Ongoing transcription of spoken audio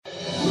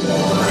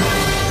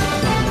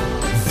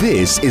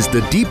This is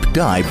The Deep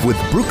Dive with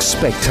Brooks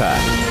Spector.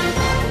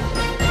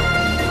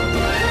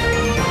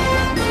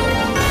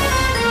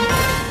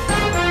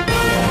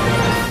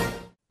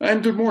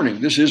 And good morning.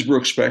 This is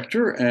Brooks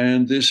Spector,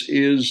 and this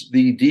is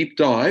The Deep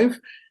Dive.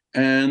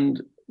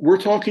 And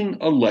we're talking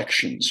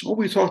elections. Well,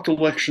 we talked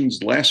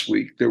elections last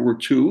week. There were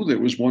two. There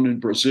was one in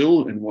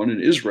Brazil and one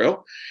in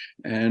Israel.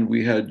 And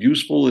we had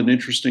useful and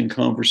interesting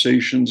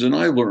conversations, and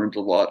I learned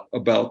a lot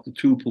about the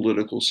two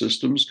political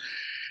systems.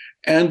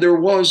 And there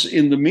was,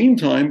 in the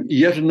meantime,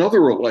 yet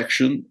another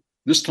election,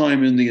 this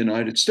time in the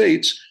United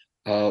States,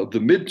 the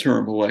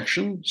midterm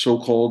election,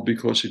 so-called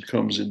because it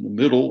comes in the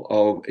middle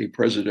of a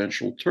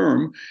presidential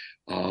term,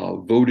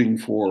 voting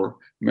for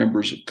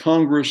members of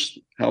Congress,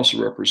 House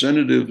of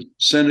Representatives,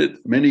 Senate,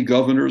 many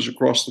governors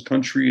across the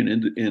country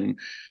and in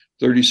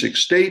 36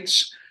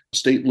 states,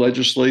 state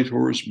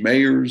legislators,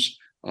 mayors,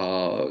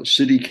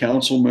 city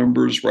council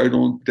members, right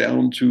on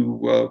down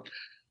to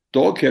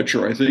dog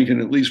catcher, I think,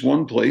 in at least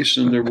one place.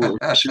 And there were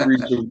a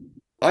series of,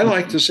 I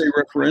like to say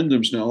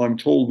referendums now. I'm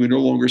told we no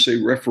longer say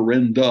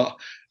referenda.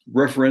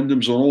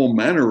 Referendums on all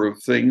manner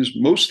of things.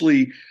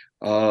 Mostly,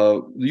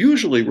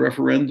 usually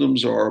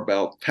referendums are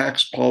about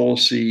tax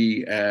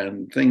policy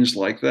and things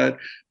like that.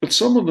 But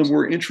some of them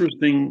were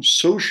interesting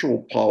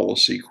social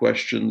policy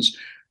questions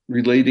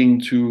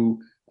relating to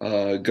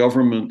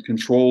government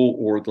control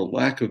or the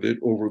lack of it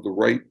over the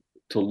right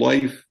to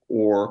life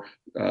or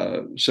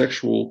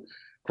sexual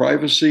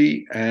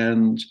privacy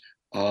and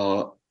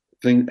the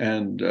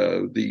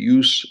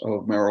use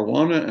of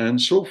marijuana and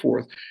so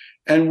forth.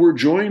 And we're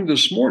joined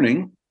this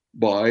morning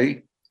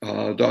by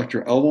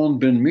Dr. Alon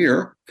Ben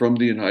Meir from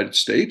the United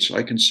States.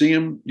 I can see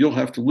him. You'll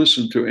have to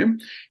listen to him.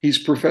 He's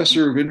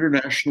professor of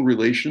international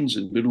relations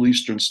and Middle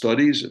Eastern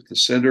studies at the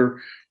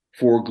Center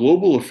for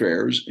Global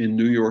Affairs in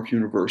New York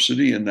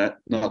University, and that,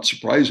 not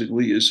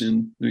surprisingly, is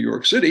in New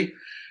York City.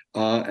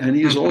 And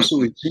he is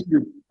also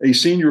a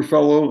senior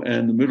fellow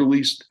and the Middle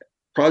East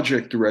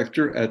project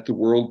director at the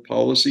World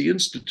Policy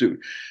Institute.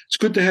 It's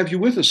good to have you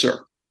with us,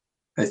 sir.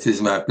 It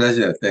is my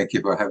pleasure. Thank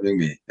you for having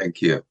me. Thank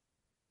you.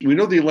 We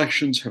know the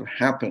elections have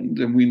happened,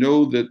 and we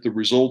know that the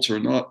results are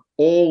not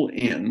all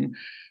in,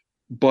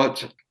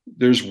 but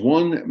there's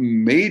one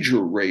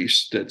major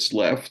race that's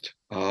left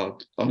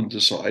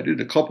undecided,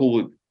 a couple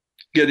of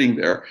getting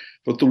there,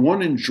 but the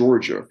one in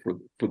Georgia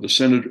for the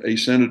Senate, a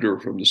senator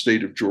from the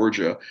state of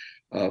Georgia,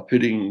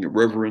 pitting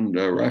Reverend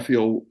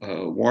Raphael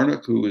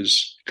Warnock, who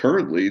is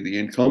currently the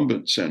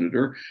incumbent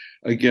senator,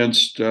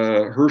 against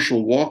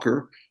Herschel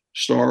Walker,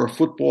 star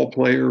football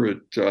player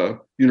at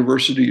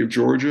University of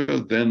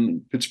Georgia,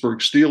 then Pittsburgh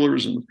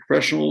Steelers and the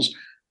professionals,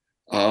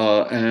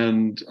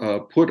 and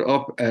put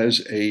up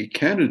as a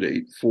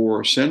candidate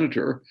for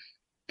senator.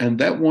 And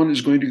that one is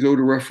going to go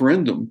to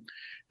referendum.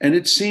 And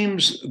it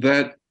seems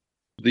that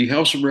the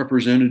House of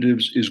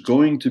Representatives is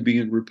going to be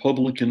in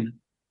Republican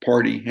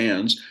Party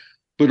hands,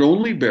 but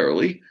only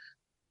barely.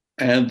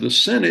 And the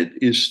Senate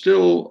is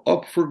still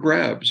up for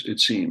grabs, it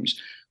seems.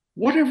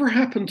 Whatever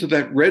happened to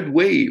that red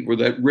wave or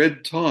that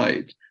red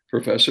tide,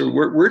 Professor?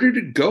 Where did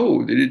it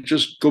go? Did it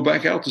just go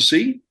back out to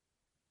sea?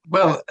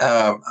 Well,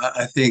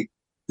 I think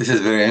this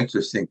is a very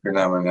interesting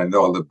phenomenon. And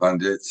all the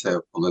pundits,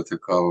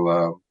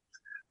 political,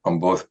 from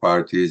both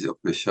parties,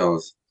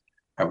 officials,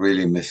 have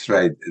really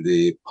misread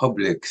the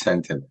public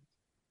sentiment.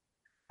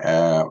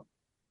 So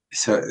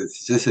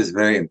this is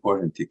very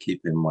important to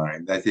keep in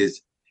mind. That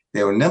is,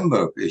 there are a number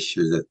of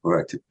issues that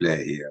were at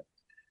play here.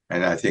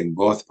 And I think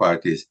both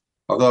parties,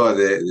 although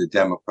the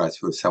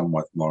Democrats were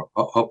somewhat more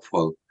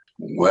hopeful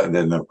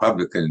than the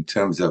Republicans in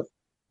terms of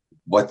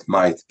what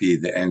might be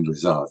the end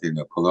result. You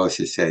know,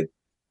 Pelosi said,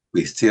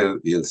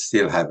 you'll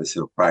still have a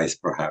surprise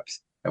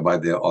perhaps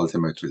about the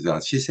ultimate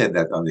result. She said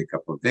that only a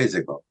couple of days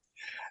ago.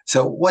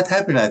 So what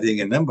happened, I think,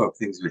 a number of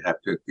things we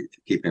have to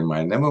keep in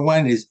mind. Number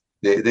one is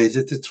there's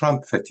just a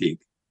Trump fatigue.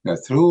 You know,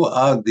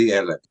 throughout the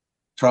election,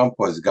 Trump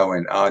was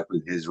going out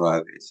with his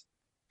rallies,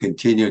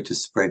 continued to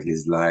spread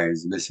his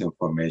lies,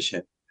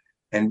 misinformation.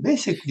 And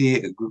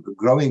basically, a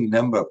growing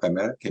number of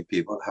American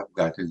people have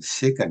gotten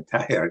sick and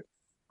tired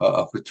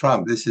of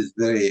Trump. This is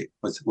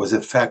was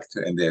a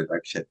factor in the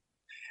election.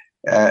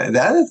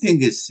 The other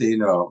thing is, you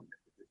know,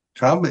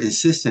 Trump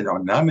insisted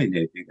on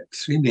nominating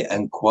extremely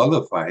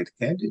unqualified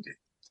candidate.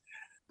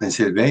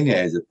 Pennsylvania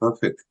is a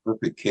perfect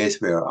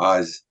case where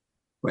Oz,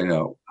 you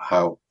know,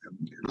 how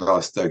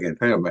lost again.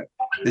 But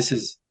this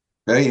is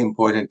very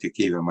important to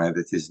keep in mind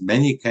that there's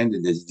many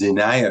candidates,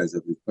 deniers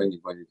of the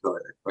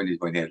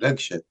 2020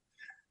 election,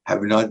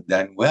 have not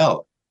done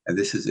well. And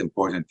this is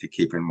important to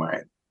keep in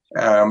mind.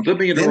 Let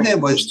me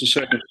interrupt just a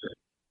second.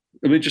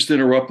 Let me just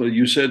interrupt.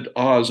 You said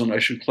Oz, and I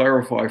should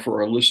clarify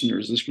for our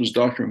listeners, this was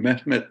Dr.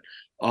 Mehmet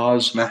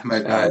Oz.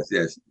 Mehmet Oz,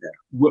 yes. Yeah.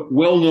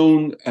 Well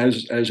known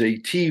as a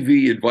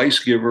TV advice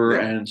giver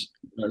and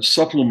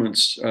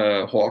supplements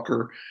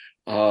hawker,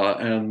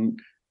 and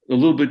a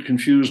little bit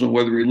confused on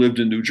whether he lived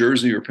in New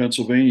Jersey or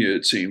Pennsylvania,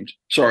 it seemed.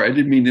 Sorry, I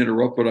didn't mean to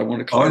interrupt, but I want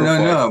to clarify.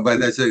 Oh, no, but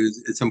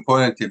it's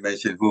important to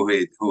mention who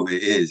he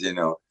is, you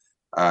know.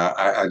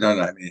 I don't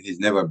know. I mean, he's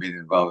never been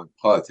involved in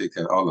politics,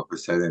 and all of a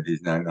sudden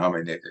he's now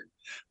nominated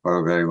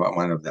for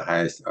one of the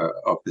highest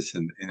office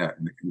in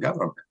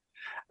government.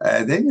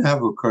 Then you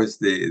have, of course,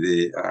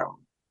 the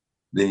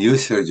new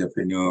surge of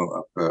a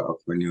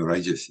new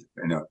register,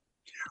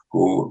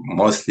 who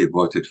mostly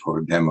voted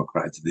for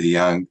Democrats, the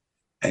young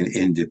and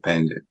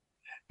independent.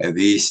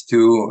 These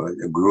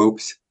two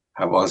groups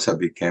have also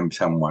become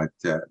somewhat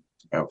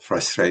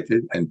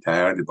frustrated and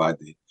tired about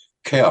the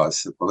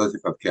chaos. The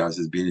political chaos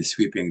has been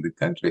sweeping the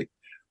country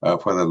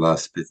for the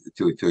last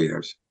two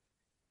years.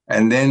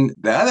 And then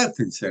the other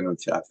concern,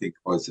 which I think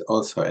was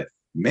also a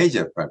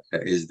major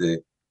factor, is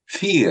the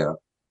fear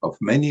of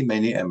many,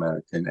 many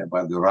Americans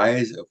about the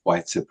rise of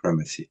white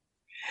supremacy.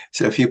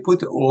 So if you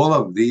put all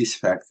of these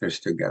factors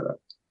together,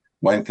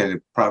 one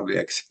can probably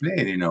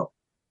explain,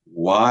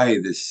 why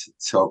this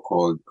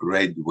so-called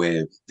red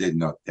wave did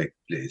not take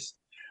place,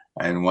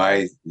 and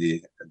why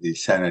the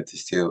Senate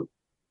is still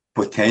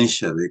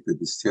potentially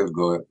could still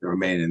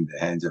remain in the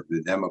hands of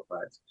the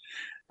Democrats.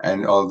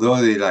 And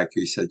although they, like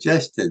you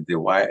suggested,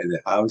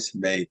 the House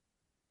may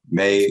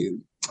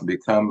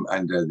become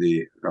under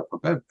the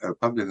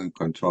Republican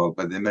control,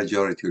 but the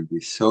majority will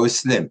be so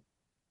slim,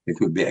 it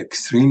will be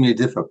extremely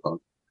difficult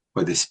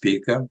for the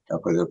Speaker or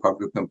for the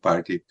Republican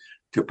Party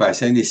to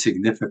pass any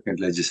significant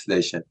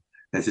legislation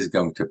that is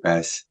going to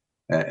pass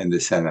in the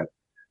Senate.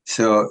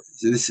 So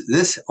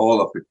this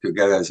all of it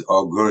together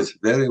augurs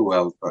very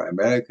well for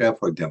America,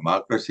 for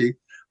democracy,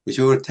 which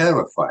we were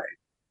terrified.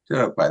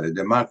 The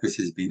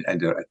democracy has been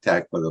under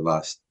attack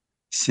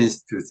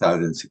since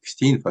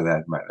 2016, for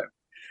that matter.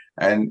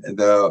 And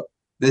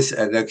this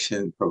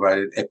election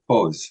provided a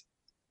pause,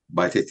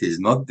 but it is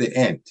not the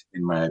end,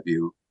 in my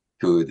view,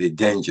 to the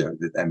danger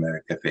that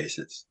America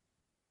faces.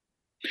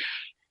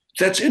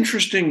 That's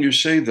interesting you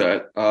say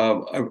that.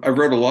 I've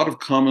read a lot of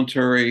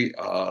commentary.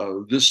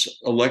 This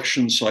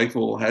election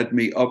cycle had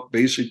me up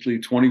basically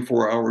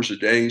 24 hours a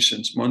day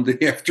since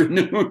Monday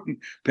afternoon,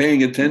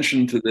 paying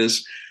attention to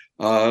this.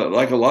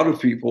 Like a lot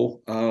of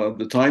people,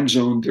 the time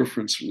zone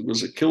difference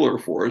was a killer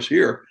for us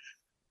here.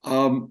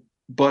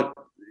 But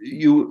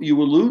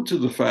you allude to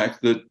the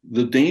fact that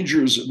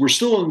we're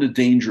still in the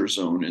danger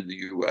zone in the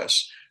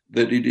U.S.,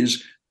 that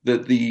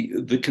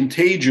the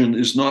contagion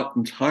is not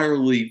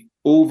entirely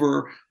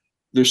over.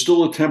 There's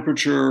still a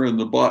temperature, and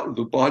the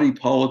body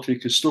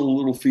politic is still a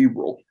little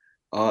febrile.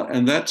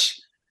 And that's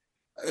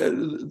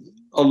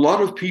a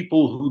lot of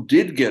people who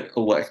did get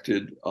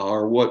elected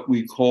are what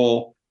we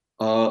call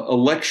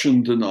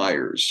election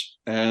deniers.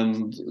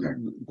 And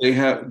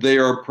they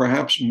are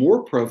perhaps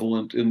more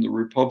prevalent in the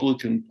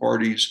Republican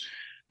Party's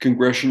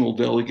congressional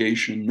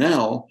delegation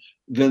now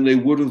than they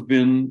would have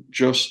been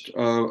just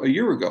a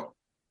year ago.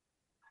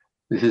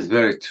 This is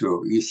very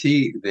true. You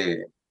see,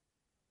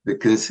 the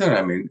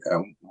concern,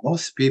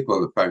 most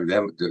people, in fact,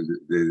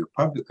 the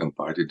Republican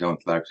Party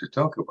don't like to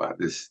talk about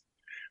this,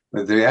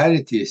 but the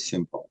reality is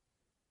simple.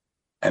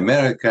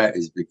 America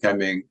is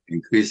becoming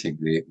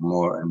increasingly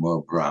more and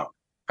more brown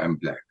and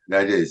black.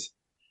 That is,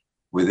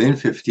 within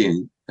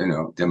 15,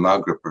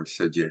 demographers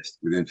suggest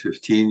within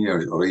 15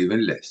 years or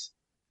even less,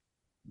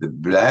 the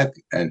Black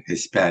and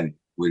Hispanic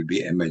will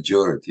be a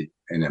majority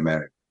in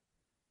America.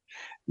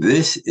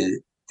 This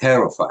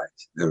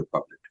terrifies the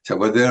Republicans. So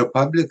what the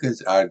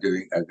Republicans are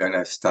doing are going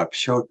to stop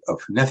short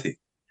of nothing.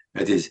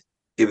 That is,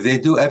 if they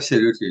do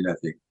absolutely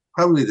nothing,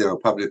 probably the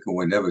Republican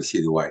will never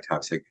see the White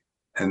House again.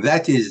 And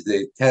that is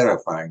the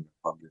terrifying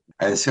Republican.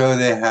 And so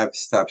they have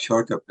stopped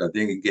short of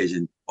nothing, engaged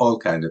in all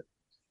kinds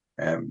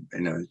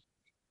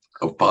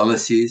of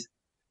policies,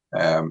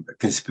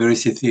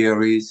 conspiracy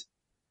theories,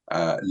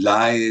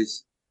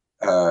 lies,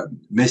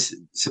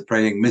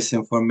 spreading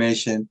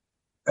misinformation,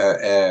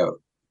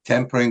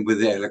 tampering with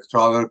the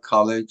Electoral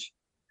College,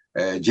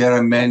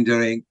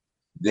 gerrymandering.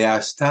 They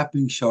are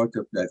stopping short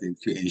of nothing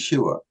to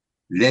ensure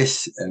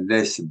less and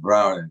less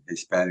brown and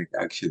Hispanic,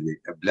 actually,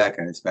 Black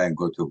and Hispanic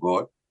go to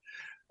vote.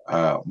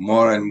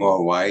 More and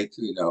more white,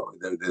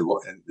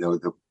 the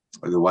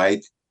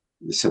white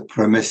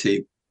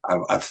supremacy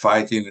are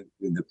fighting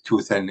in the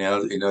tooth and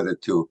nail in order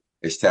to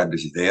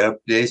establish their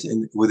place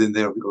within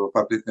the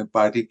Republican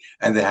Party,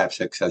 and they have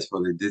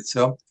successfully did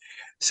so.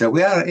 So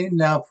we are in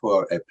now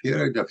for a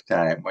period of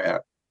time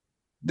where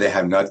they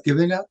have not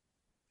given up.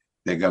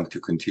 They're going to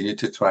continue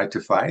to try to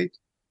fight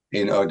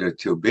in order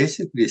to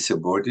basically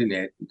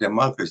subordinate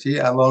democracy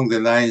along the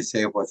lines,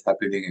 say, what's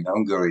happening in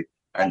Hungary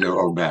under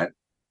Orban.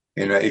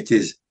 It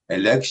is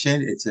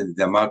election, it's a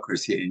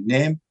democracy in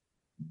name,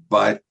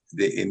 but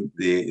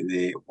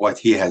what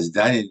he has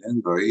done in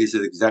Hungary is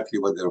exactly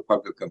what the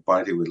Republican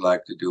Party would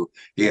like to do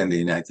here in the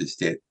United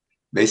States.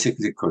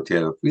 Basically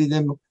curtail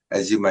freedom,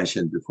 as you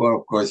mentioned before.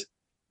 Of course,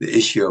 the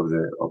issue of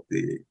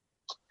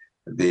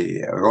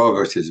the Roe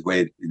versus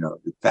Wade,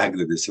 the fact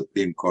that the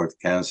Supreme Court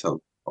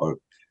canceled, or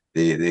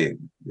the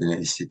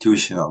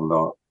institutional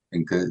law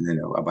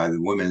about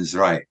the women's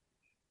right,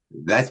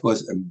 that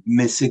was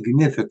a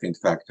significant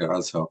factor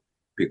also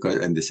because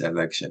in this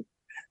election.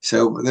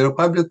 So the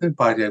Republican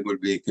Party will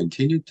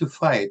continue to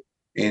fight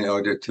in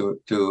order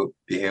to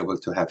be able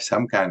to have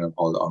some kind of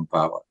hold on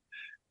power.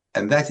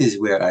 And that is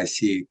where I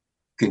see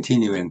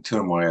continuing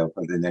turmoil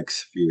for the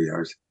next few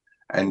years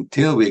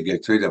until we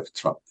get rid of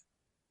Trump.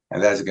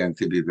 And that's going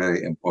to be a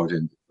very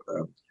important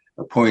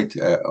point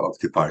of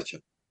departure.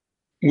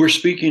 We're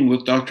speaking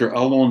with Dr.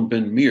 Alon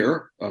Ben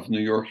Meir of New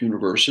York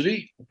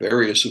University,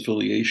 various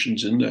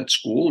affiliations in that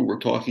school. And we're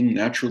talking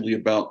naturally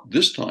about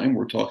this time,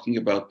 we're talking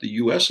about the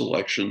US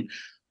election,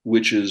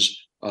 which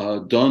is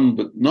done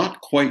but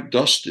not quite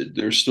dusted.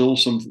 There's still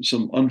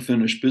some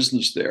unfinished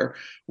business there.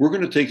 We're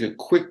going to take a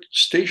quick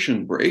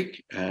station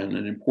break and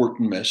an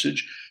important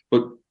message.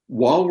 But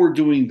while we're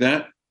doing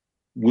that,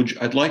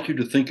 I'd like you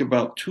to think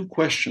about two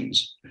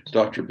questions,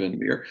 Dr. Ben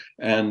Meir,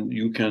 and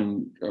you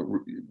can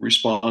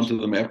respond to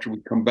them after we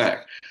come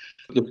back.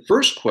 The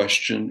first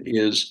question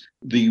is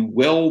the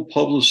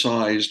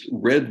well-publicized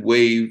red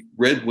wave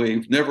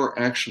never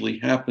actually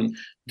happened.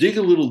 Dig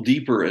a little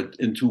deeper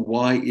into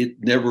why it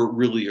never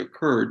really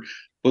occurred.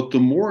 But the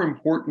more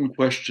important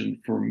question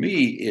for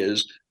me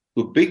is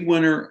the big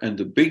winner and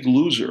the big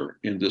loser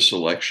in this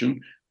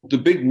election. The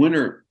big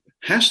winner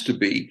has to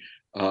be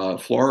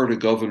Florida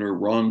Governor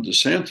Ron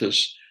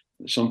DeSantis.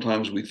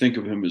 Sometimes we think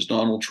of him as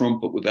Donald Trump,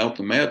 but without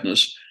the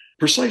madness.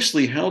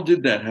 Precisely how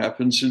did that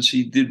happen, since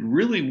he did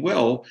really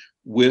well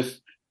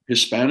with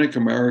Hispanic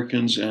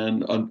Americans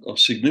and a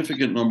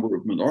significant number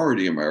of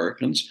minority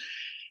Americans?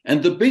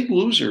 And the big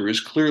loser is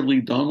clearly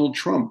Donald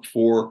Trump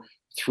for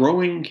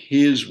throwing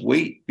his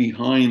weight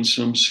behind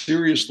some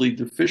seriously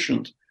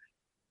deficient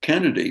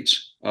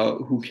candidates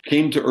who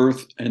came to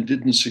earth and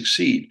didn't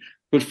succeed.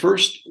 But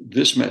first,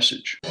 this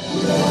message.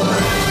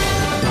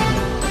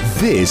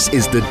 This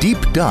is the Deep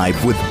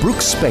Dive with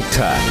Brooks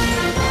Spector.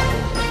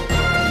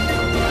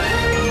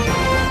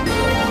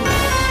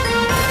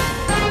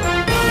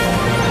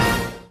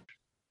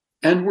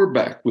 And we're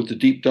back with the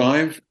Deep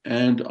Dive,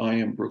 and I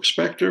am Brooks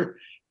Spector,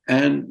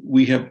 and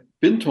we have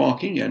been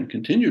talking and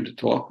continue to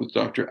talk with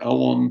Dr.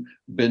 Alon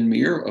Ben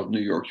Meir of New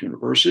York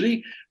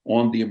University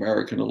on the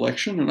American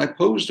election, and I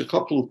posed a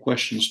couple of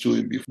questions to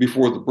him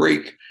before the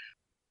break.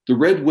 The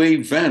red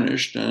wave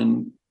vanished,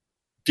 and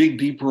dig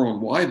deeper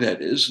on why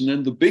that is. And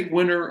then the big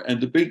winner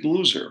and the big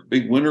loser.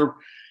 Big winner,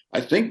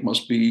 I think,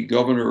 must be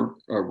Governor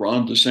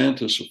Ron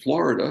DeSantis of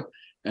Florida.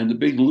 And the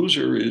big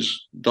loser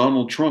is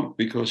Donald Trump,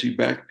 because he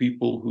backed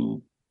people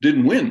who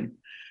didn't win.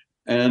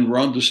 And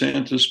Ron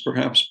DeSantis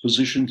perhaps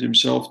positioned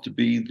himself to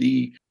be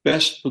the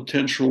best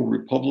potential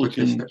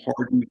Republican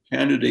Party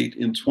candidate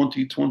in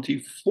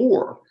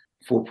 2024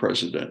 for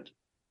president.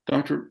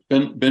 Dr.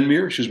 Ben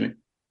Meir, excuse me.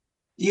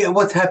 Yeah,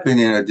 what happened,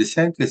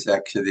 DeSantis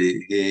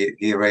actually,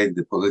 he read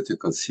the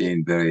political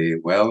scene very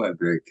well and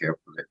very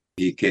carefully.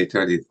 He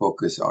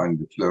focused on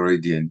the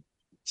Floridian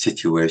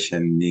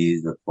situation,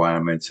 needs,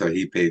 requirements. So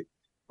he paid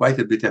quite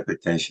a bit of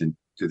attention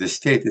to the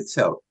state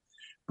itself.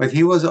 But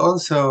he was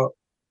also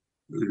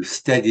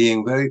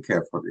studying very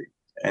carefully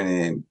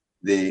and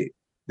the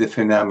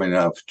phenomena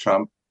of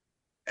Trump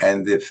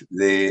and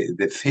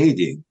the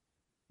fading,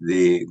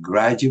 the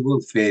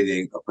gradual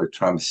fading of a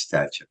Trump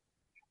stature.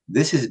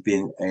 This has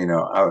been,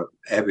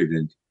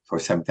 evident for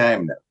some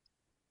time now.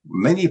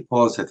 Many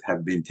polls that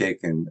have been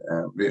taken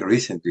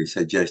recently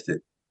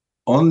suggested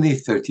only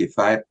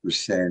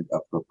 35%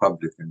 of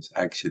Republicans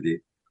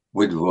actually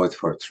would vote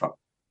for Trump.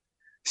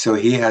 So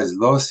he has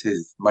lost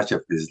much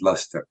of his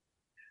luster.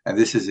 And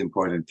this is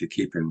important to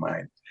keep in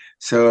mind.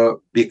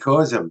 So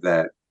because of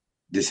that,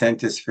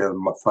 DeSantis felt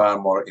far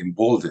more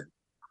emboldened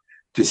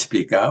to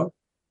speak out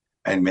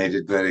and made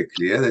it very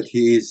clear that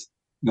he is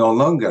no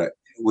longer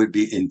would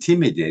be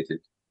intimidated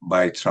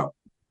by Trump.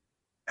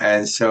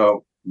 And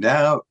so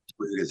now,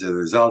 as a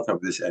result of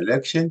this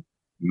election,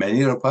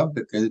 many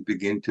Republicans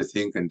begin to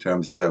think in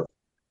terms of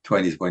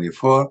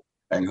 2024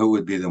 and who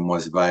would be the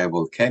most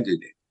viable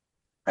candidate.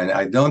 And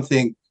I don't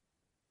think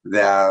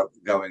they are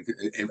going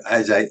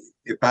to,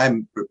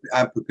 I'm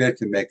prepared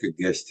to make a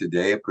guess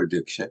today, a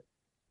prediction.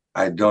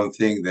 I don't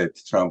think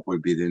that Trump will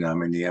be the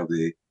nominee of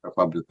the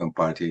Republican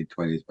Party in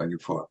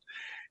 2024.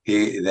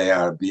 They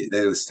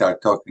will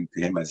start talking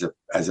to him as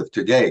of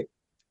today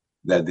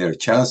that their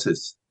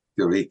chances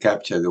to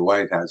recapture the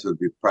White House would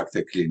be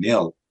practically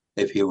nil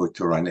if he were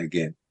to run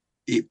again,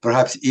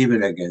 perhaps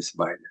even against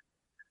Biden.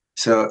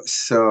 So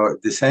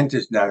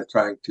DeSantis now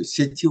trying to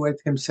situate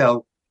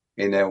himself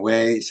in a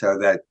way so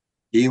that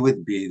he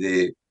would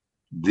be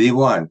the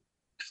one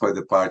for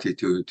the party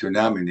to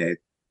nominate.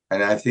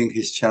 And I think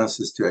his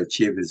chances to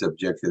achieve his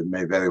objective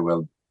may very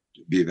well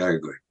be very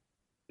good.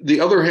 The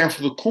other half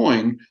of the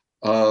coin,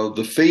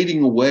 the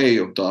fading away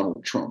of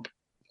Donald Trump.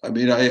 I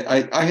mean,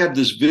 I had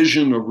this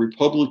vision of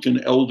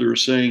Republican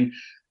elders saying,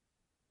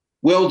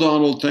 well,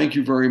 Donald, thank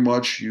you very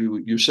much.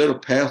 You set a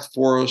path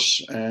for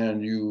us,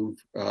 and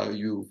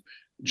you've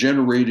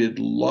generated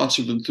lots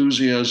of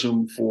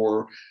enthusiasm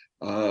for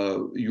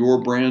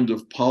your brand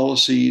of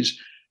policies.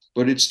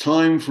 But it's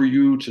time for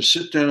you to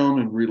sit down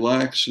and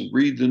relax and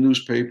read the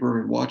newspaper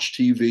and watch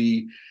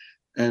TV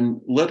and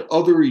let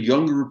other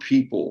younger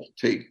people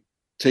take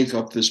take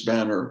up this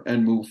banner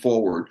and move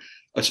forward?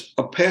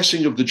 A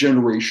passing of the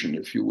generation,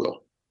 if you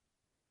will.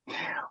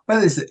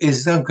 Well,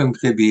 it's not going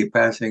to be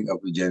passing of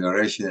a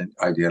generation,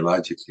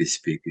 ideologically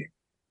speaking.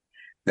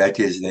 That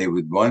is, they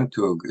would want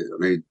to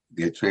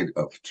get rid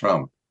of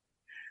Trump.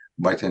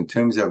 But in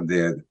terms of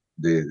the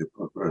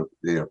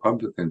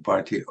Republican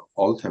Party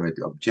ultimate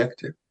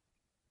objective,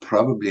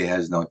 probably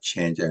has not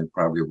changed and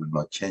probably will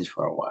not change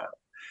for a while.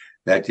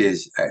 That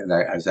is,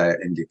 as I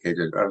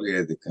indicated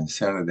earlier, the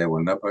concern that they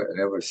will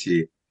never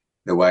see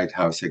the White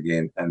House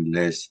again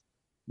unless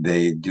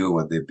they do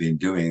what they've been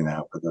doing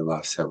now for the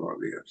last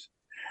several years.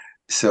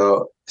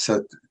 So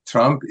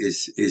Trump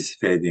is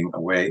fading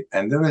away,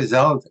 and the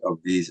result of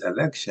these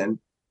elections,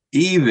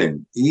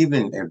 even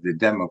if the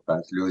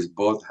Democrats lose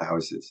both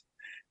houses,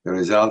 the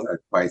result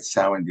are quite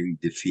sounding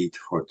defeat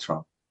for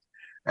Trump.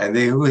 And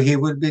he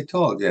would be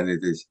told, and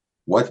it is,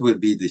 what would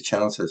be the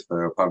chances for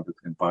the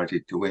Republican Party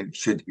to win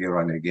should he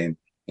run again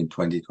in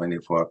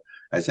 2024?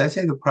 As I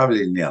said,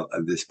 probably nil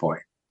at this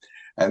point.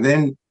 And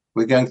then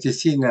we're going to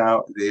see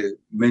now the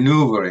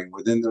maneuvering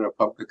within the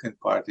Republican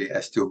Party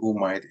as to who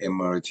might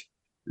emerge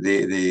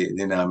the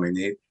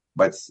nominee.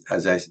 But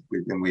as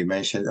we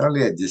mentioned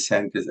earlier,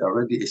 DeSantis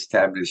already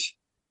established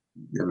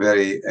a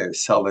very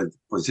solid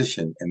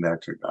position in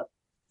that regard.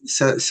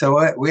 So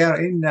we are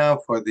in now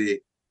for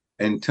the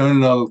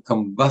internal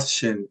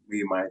combustion,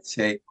 we might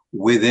say,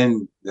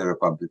 within the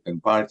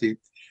Republican Party,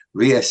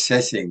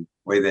 reassessing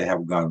where they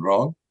have gone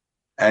wrong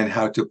and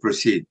how to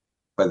proceed.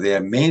 But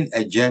their main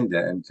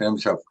agenda in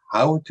terms of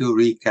how to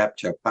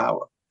recapture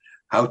power,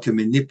 how to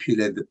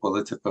manipulate the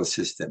political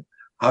system,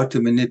 how to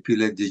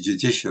manipulate the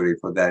judiciary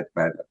for that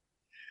matter,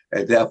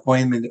 the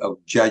appointment of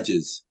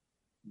judges.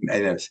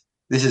 And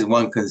this is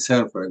one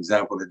concern, for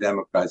example, the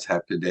Democrats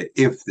have today.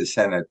 If the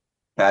Senate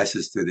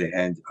passes to the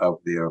hands of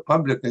the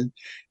Republicans,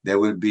 there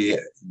will be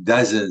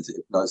dozens,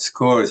 if not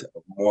scores,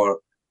 of more,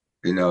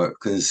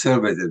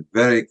 conservative,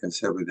 very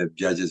conservative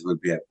judges will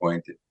be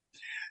appointed.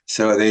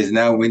 So there is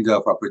now a window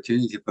of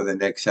opportunity for the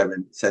next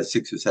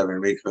 6 or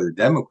 7 weeks for the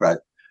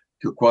Democrats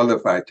to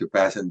qualify to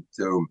pass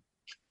into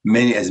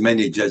as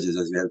many judges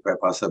as they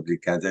possibly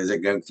can. They're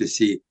going to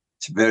see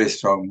a very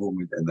strong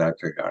movement in that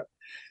regard.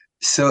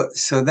 So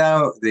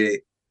now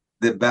the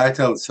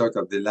battle, sort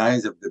of the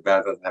lines of the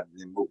battle have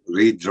been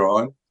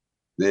redrawn.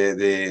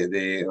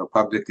 The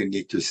Republican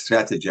need to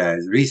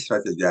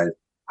re-strategize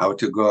how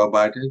to go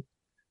about it.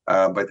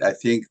 But I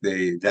think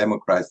the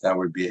Democrats now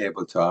will be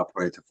able to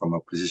operate from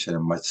a position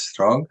of much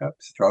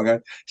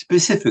stronger,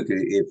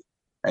 specifically if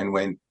and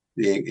when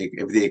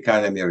if the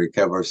economy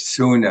recovers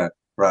sooner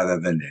rather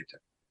than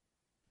later.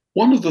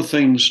 One of the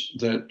things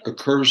that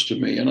occurs to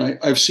me, and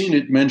I've seen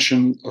it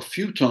mentioned a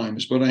few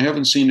times, but I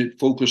haven't seen it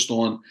focused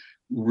on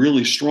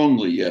really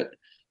strongly yet.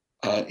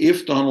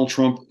 If Donald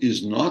Trump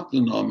is not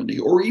the nominee,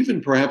 or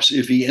even perhaps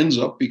if he ends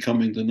up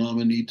becoming the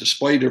nominee,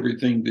 despite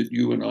everything that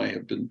you and I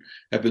have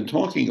been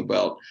talking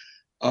about,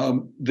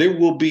 there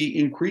will be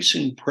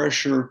increasing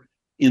pressure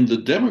in the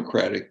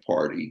Democratic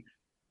Party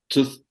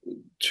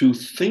to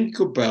think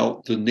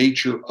about the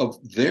nature of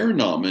their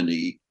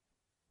nominee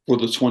for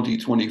the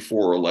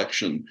 2024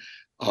 election.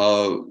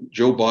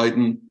 Joe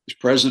Biden is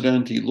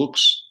president. He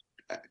looks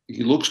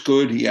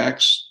good. He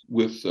acts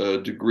with a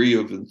degree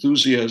of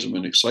enthusiasm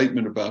and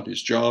excitement about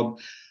his job.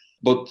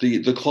 But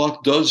the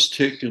clock does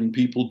tick and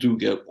people do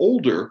get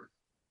older.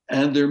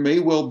 And there may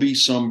well be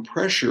some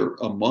pressure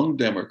among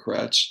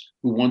Democrats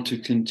who want to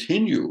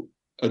continue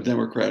a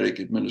Democratic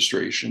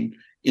administration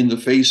in the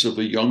face of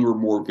a younger,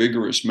 more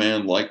vigorous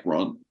man like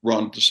Ron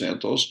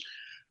DeSantis.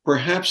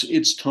 Perhaps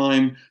it's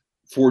time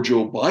for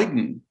Joe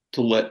Biden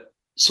to let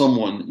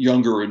someone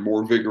younger and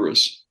more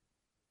vigorous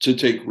to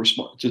take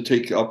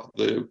up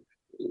the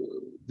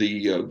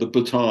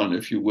baton,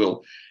 if you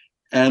will.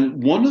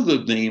 And one of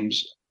the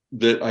names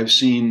that I've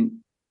seen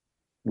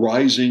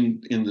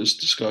rising in this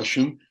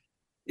discussion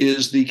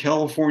is the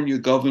California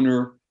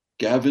governor,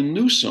 Gavin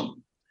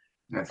Newsom.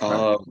 That's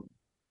right.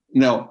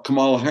 Now,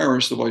 Kamala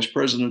Harris, the vice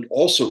president,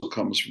 also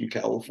comes from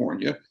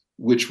California,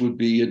 which would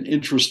be an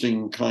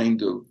interesting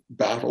kind of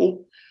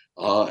battle.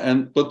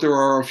 But there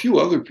are a few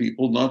other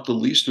people, not the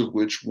least of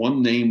which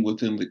one name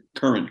within the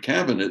current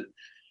cabinet,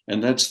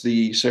 and that's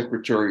the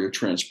Secretary of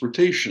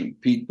Transportation,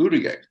 Pete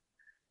Buttigieg,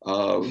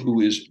 who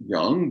is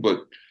young, but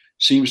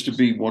seems to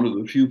be one of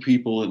the few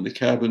people in the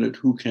cabinet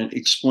who can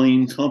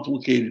explain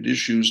complicated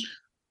issues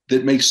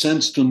that make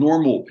sense to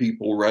normal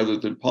people rather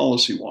than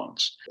policy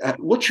wonks.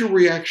 What's your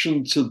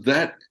reaction to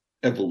that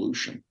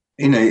evolution?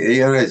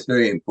 It's a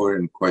very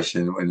important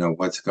question,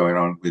 what's going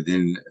on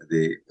within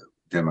the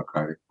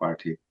Democratic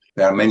Party.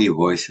 There are many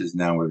voices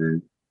now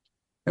within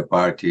the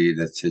party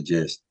that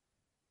suggest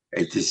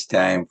it is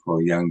time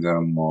for younger,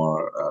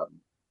 more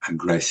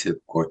aggressive,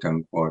 quote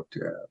unquote,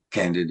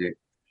 candidate,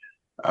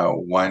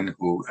 one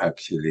who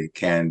actually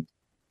can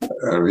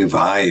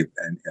revive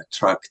and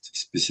attract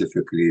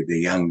specifically the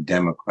young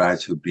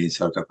Democrats who've been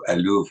sort of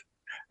aloof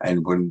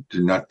and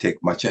do not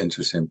take much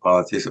interest in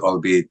politics,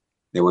 albeit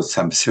there was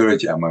some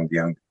surge among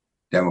young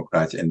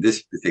Democrats in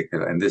this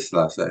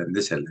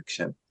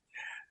election.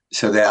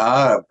 So they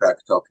are, in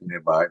fact, talking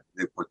about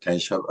the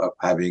potential of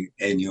having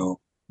a new,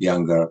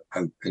 younger,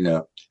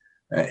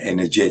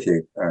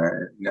 energetic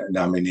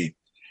nominee.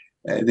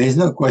 There's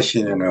no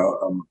question,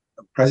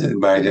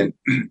 President Biden,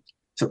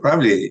 so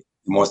probably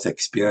the most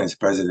experienced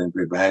president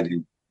we've had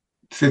in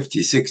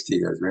 50, 60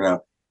 years.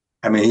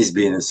 I mean, he's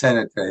been a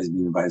senator, he's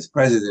been vice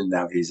president,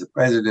 now he's a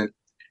president.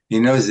 He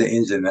knows the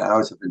ins and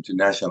outs of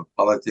international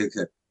politics,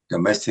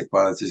 domestic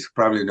politics.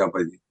 Probably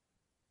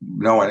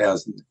no one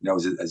else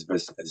knows it as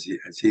best as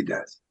he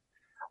does.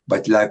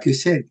 But like you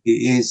said,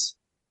 he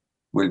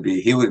will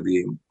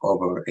be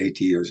over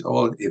 80 years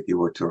old if he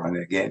were to run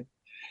again.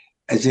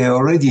 As they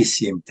already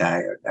seem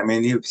tired. I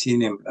mean, you've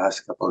seen him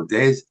last couple of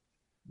days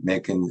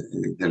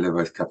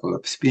deliver a couple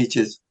of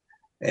speeches.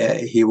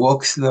 He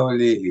walks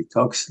slowly, he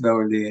talks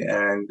slowly,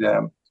 and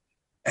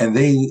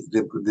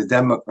the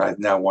Democrat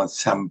now wants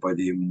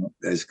somebody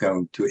that's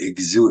going to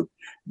exude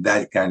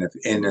that kind of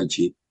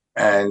energy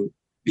and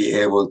be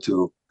able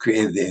to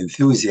create the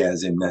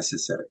enthusiasm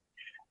necessary.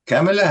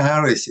 Kamala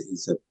Harris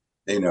is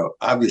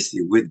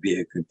obviously would be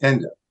a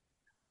contender.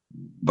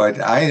 But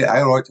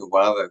I wrote a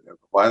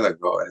while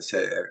ago, I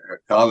said a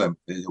column,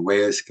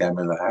 where's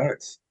Kamala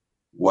Harris?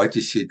 What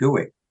is she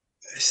doing?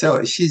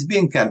 So she's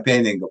been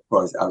campaigning, of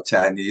course,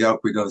 outside New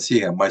York. We don't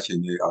see her much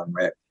in New York,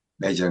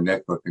 major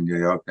network in New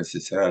York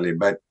necessarily,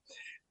 but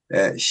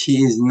she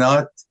is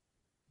not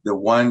the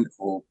one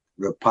who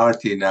the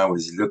party now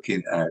is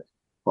looking at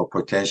for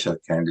potential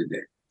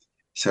candidate.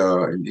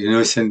 So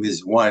Innocent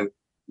is one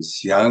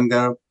who's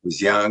younger,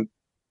 who's young,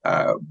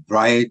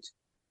 bright,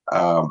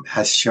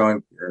 has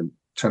shown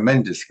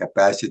tremendous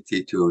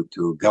capacity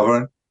to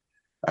govern.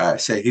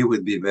 So he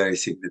would be a very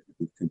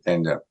significant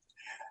contender.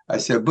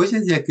 So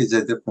Buttigieg is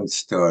a different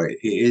story.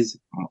 He is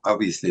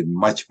obviously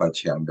much,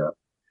 much younger,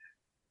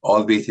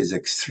 albeit he's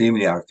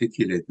extremely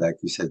articulate, like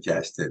you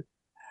suggested,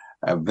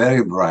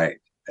 very bright,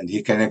 and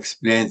he can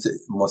explain the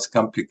most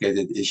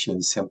complicated issue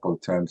in simple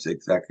terms,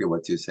 exactly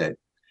what you said.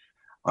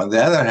 On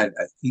the other hand,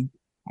 I think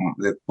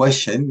the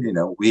question,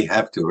 we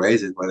have to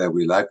raise it, whether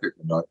we like it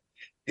or not,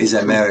 is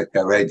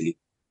America ready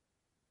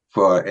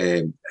for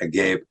a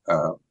gay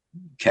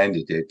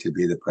candidate to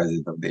be the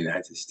president of the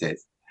United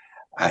States?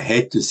 I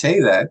hate to say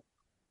that.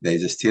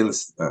 There's still a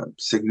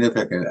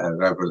significant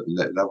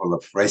level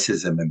of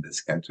racism in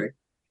this country.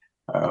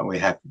 We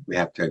have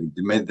to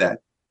admit that.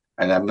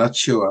 And I'm not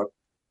sure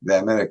the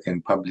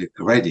American public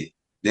ready.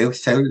 There'll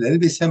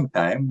be some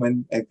time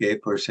when a gay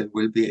person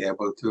will be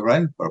able to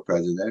run for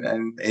president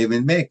and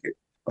even make it.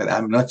 But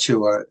I'm not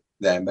sure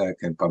the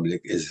American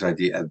public is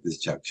ready at this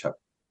juncture.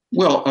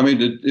 Well, I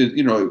mean,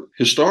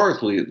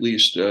 historically, at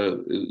least,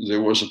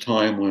 there was a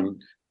time when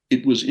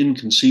it was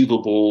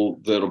inconceivable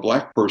that a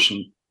Black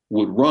person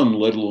would run,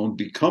 let alone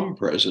become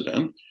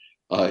president.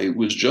 It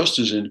was just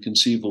as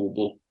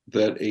inconceivable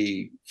that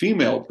a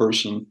female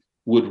person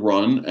would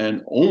run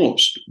and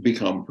almost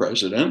become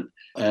president.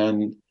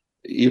 And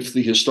if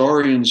the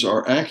historians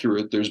are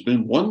accurate, there's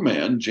been one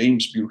man,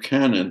 James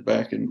Buchanan,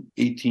 back in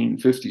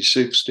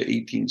 1856 to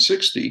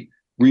 1860,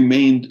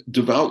 remained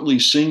devoutly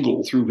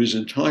single through his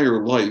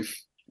entire life.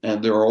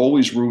 And there are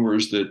always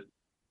rumors that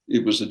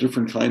it was a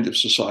different kind of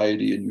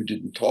society and you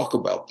didn't talk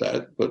about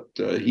that, but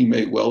he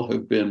may well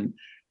have been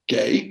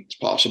gay. It's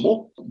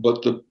possible.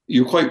 But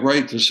you're quite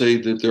right to say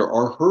that there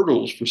are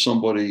hurdles for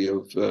somebody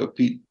of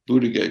Pete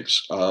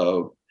Buttigieg's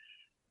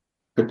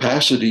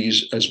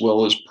capacities as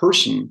well as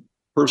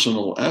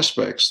personal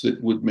aspects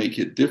that would make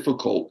it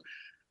difficult.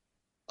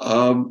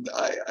 What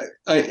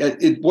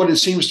it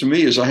seems to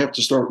me is I have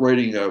to start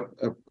writing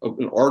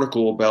an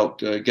article about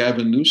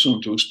Gavin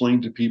Newsom to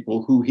explain to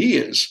people who he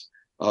is,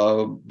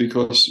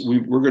 because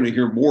we're going to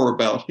hear more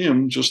about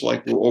him, just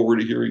like we're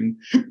already hearing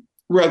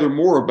rather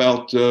more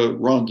about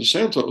Ron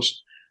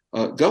DeSantis.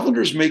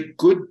 Governors make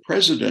good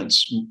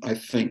presidents, I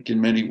think, in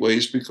many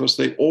ways, because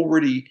they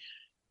already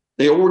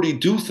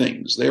do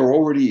things. They are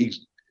already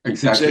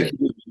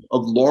executives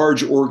of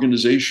large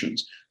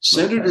organizations.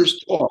 Senators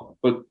talk,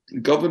 but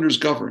governors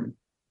govern.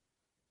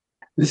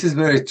 This is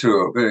very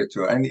true, very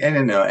true. And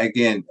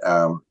again,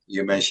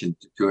 you mentioned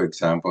two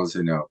examples.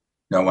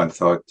 No one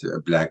thought a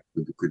Black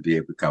could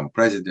become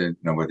president.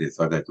 Nobody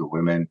thought that the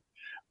women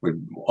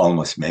would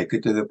almost make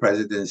it to the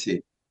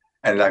presidency.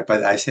 And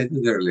but I said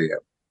it earlier,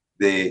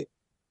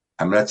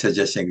 I'm not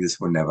suggesting this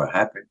will never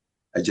happen.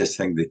 I just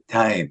think the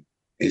time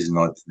is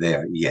not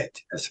there yet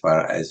as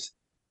far as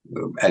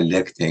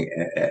electing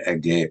a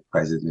gay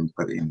president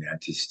for the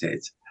United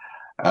States.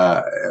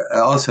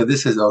 Also,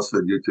 this is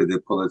also due to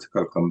the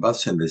political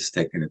combustion that's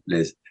taken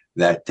place,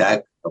 the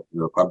attack of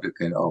the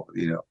Republican of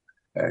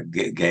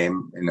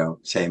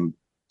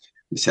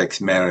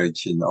same-sex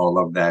marriage and all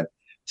of that.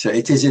 So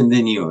it is in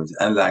the news,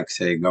 unlike,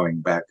 say,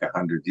 going back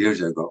 100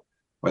 years ago,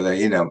 whether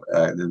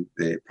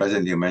the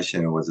president you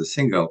mentioned was a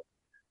single.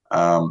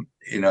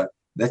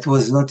 That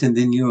was not in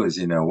the news.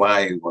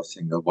 Why he was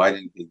single? Why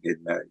didn't he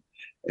get married?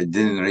 It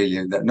didn't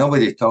really.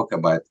 Nobody talked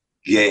about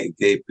gay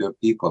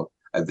people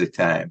at the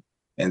time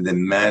in the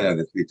manner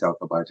that we talk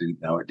about it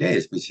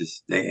nowadays, which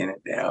is day in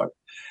and day out.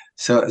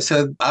 So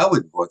I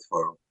would vote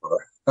for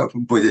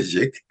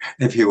Buttigieg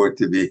if he were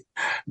to be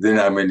the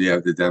nominee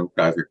of the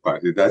Democratic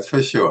Party. That's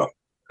for sure.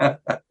 But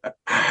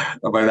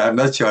I'm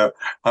not sure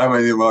how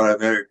many more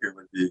Americans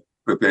would be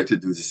prepared to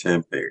do the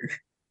same thing.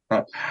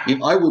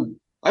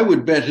 I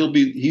would bet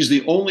he's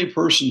the only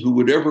person who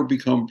would ever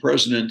become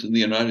president in the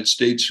United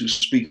States who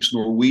speaks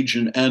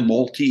Norwegian and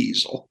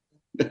Maltese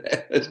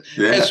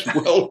as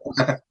well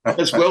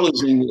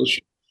as English,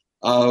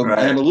 Right.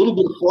 and a little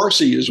bit of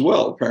Farsi as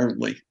well,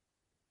 apparently.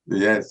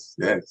 Yes.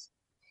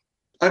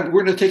 We're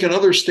going to take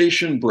another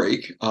station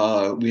break.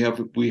 We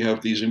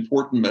have these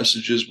important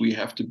messages we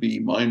have to be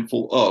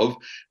mindful of.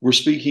 We're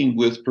speaking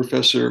with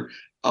Professor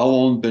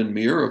Alon Ben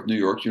Meir of New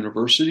York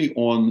University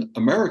on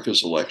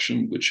America's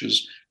election, which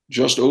is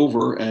just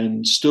over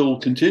and still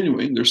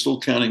continuing. They're still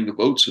counting the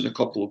votes in a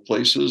couple of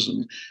places,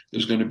 and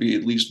there's going to be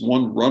at least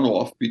one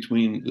runoff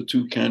between the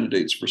two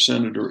candidates for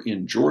senator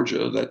in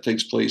Georgia. That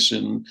takes place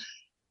in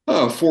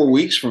 4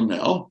 weeks from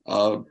now.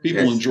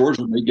 People Yes. in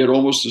Georgia may get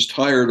almost as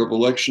tired of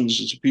elections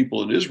as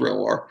people in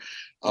Israel are.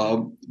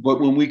 But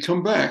when we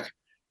come back,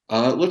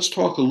 let's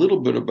talk a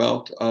little bit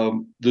about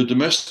the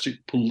domestic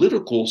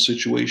political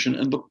situation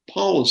and the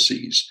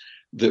policies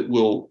that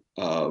will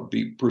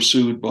be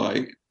pursued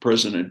by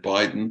President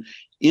Biden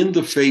in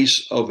the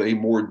face of a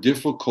more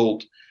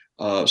difficult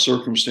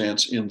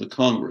circumstance in the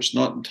Congress.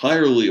 Not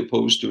entirely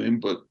opposed to him,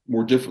 but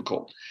more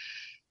difficult.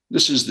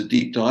 This is the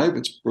Deep Dive.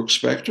 It's Brooks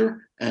Spector,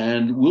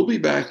 and we'll be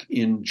back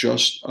in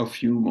just a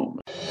few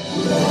moments.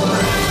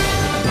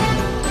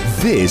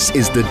 This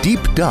is the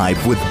Deep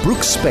Dive with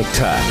Brooks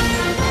Spector.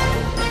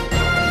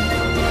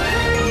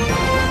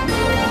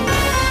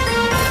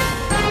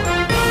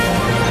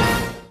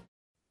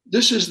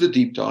 This is the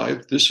Deep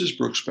Dive. This is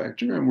Brooks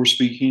Spector, and we're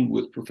speaking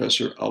with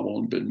Professor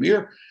Alon Ben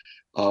Meir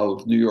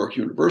of New York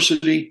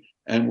University,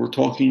 and we're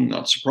talking,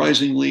 not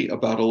surprisingly,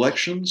 about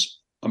elections,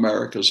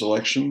 America's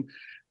election,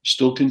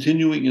 still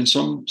continuing in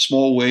some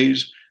small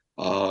ways,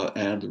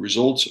 and the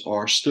results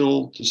are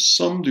still, to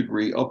some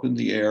degree, up in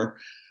the air,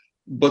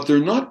 but they're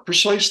not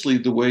precisely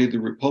the way the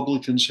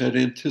Republicans had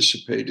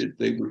anticipated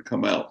they would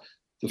come out.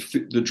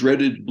 The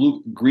dreaded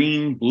blue,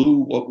 green,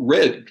 blue,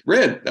 red,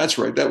 that's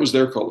right, that was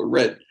their color,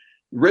 red.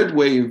 Red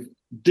wave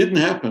didn't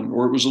happen,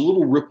 or it was a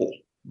little ripple.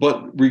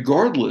 But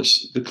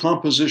regardless, the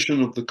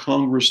composition of the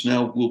Congress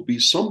now will be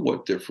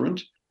somewhat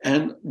different.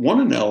 And one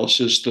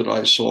analysis that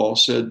I saw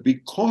said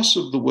because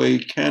of the way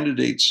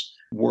candidates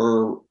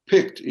were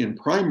picked in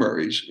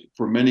primaries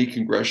for many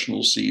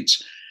congressional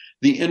seats,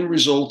 the end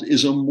result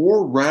is a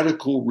more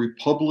radical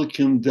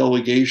Republican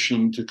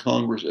delegation to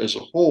Congress as a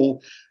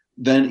whole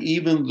than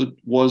even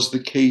was the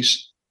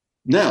case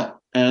now.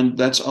 And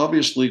that's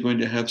obviously going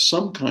to have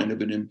some kind of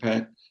an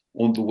impact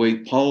on the way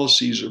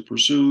policies are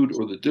pursued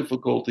or the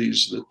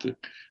difficulties that the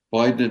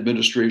Biden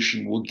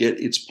administration will get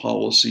its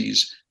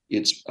policies,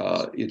 its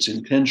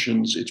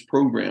intentions, its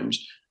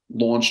programs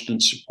launched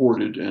and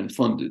supported and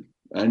funded.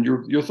 And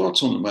your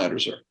thoughts on the matter,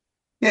 sir?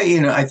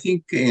 Yeah, I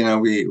think,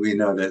 we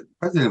know that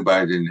President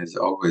Biden has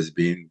always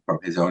been, from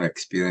his own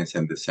experience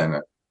in the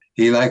Senate,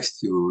 he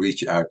likes to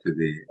reach out to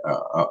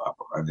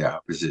the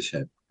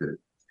opposition.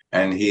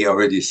 And he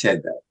already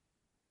said that.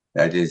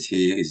 That is,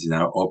 he is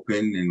now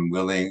open and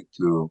willing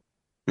to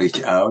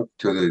reach out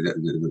to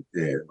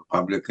the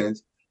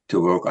Republicans to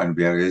work on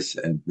various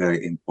and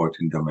very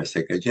important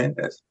domestic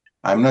agendas.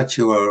 I'm not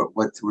sure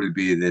what will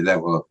be the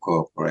level of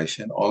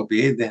cooperation,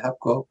 albeit they have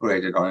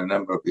cooperated on a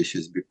number of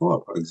issues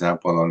before. For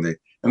example, on the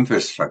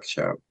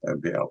infrastructure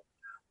bill,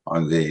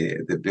 on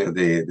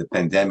the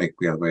pandemic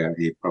bill, where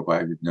he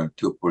provided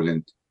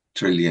 $2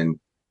 trillion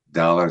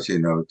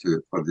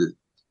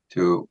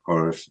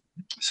for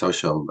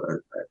social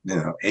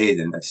aid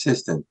and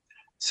assistance.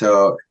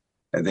 So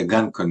the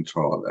gun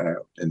control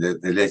and the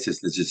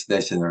latest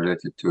legislation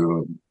related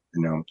to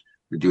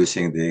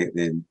reducing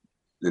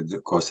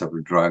the cost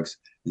of drugs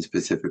and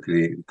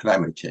specifically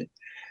climate change.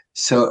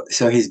 So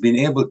he's been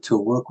able to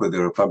work with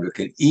the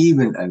Republican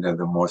even under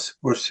the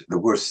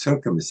worst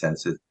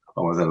circumstances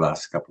over the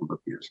last couple of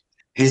years.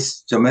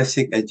 His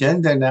domestic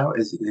agenda now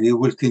is he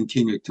will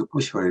continue to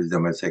push for his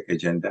domestic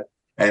agenda.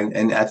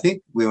 And I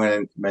think we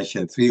want to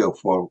mention 3 or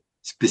 4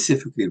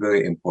 specifically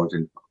very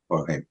important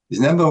for him. His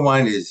number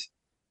one is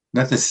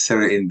not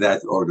necessarily in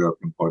that order of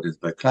importance,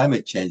 but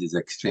climate change is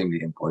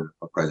extremely important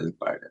for President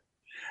Biden.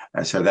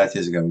 And so that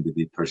is going to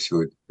be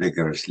pursued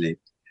vigorously.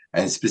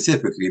 And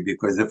specifically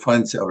because the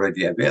funds are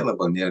already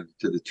available near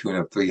to the tune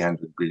of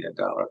 $300 billion.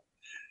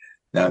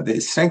 Now, they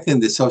strengthen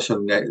the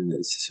social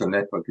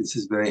network. This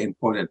is very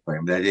important for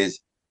him. That is,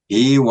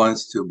 he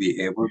wants to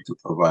be able to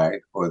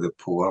provide for the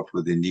poor,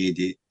 for the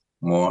needy,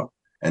 more,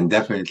 and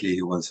definitely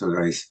he wants to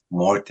raise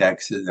more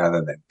taxes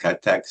rather than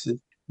cut taxes.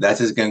 That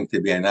is going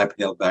to be an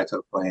uphill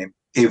battle for him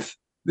if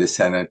the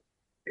Senate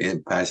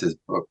passes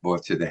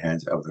both to the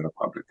hands of the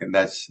Republican.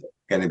 That's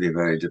going to be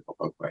very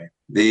difficult for him.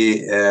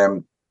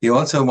 He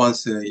also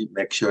wants to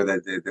make sure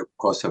that the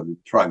cost of the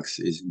drugs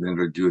is being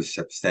reduced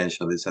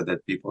substantially so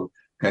that people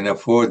can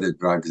afford the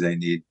drugs they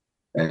need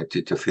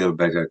to feel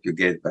better, to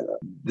get better.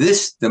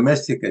 This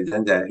domestic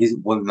agenda, he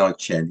will not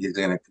change. He's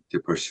going to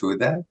pursue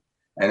that.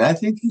 And I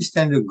think he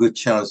stands a good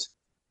chance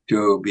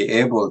to be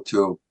able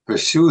to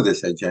pursue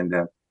this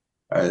agenda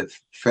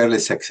fairly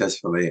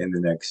successfully in the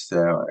next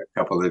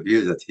couple of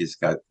years that he's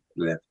got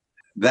left.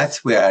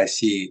 That's where I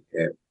see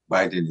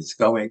Biden is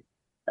going.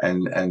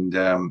 And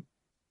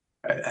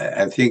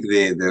I think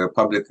the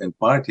Republican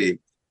Party,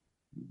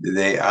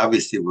 they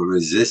obviously will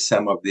resist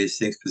some of these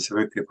things.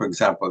 Specifically, for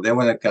example, they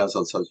want to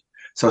cancel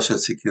Social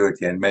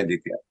Security and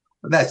Medicare.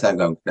 But that's not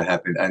going to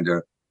happen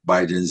under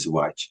Biden's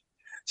watch.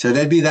 So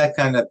there'd be that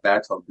kind of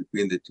battle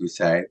between the two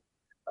sides.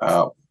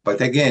 But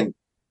again,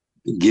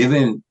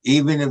 even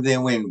if they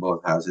win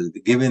both houses,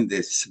 given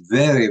this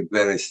very,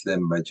 very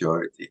slim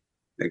majority,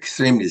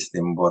 extremely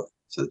slim both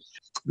houses,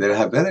 they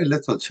have very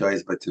little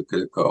choice but to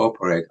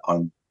cooperate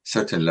on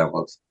certain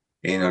levels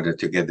in order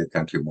to get the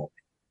country moving.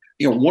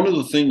 One of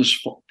the things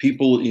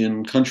people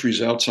in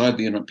countries outside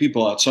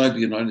people outside the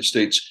United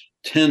States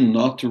tend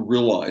not to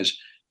realize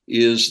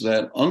is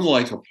that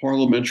unlike a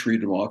parliamentary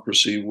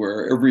democracy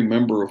where every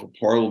member of a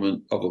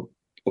parliament of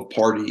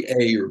party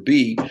A or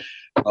B,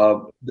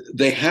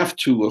 they have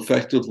to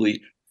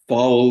effectively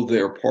follow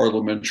their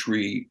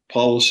parliamentary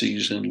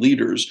policies and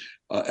leaders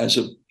as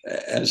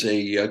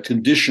a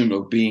condition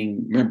of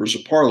being members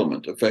of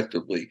parliament,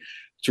 effectively.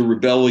 To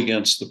rebel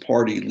against the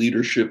party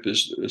leadership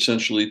is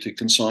essentially to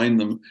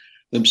consign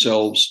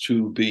themselves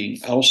to being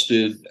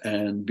ousted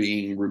and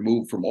being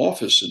removed from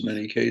office in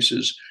many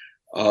cases.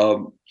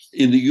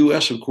 In the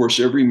US, of course,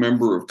 every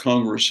member of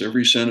Congress,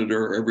 every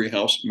senator, every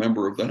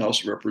member of the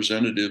House of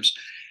Representatives,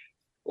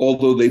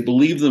 although they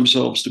believe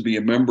themselves to be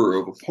a member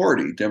of a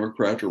party,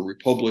 Democrat or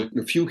Republican,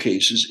 in a few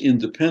cases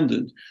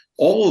independent,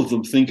 all of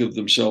them think of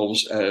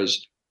themselves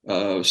as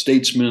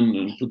statesmen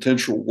and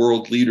potential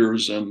world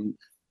leaders and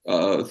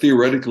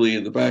theoretically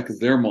in the back of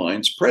their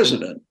minds,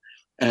 president.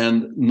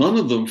 And none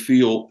of them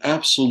feel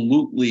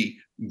absolutely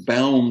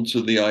bound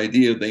to the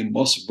idea they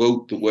must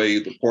vote the way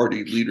the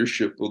party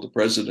leadership or the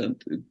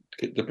president,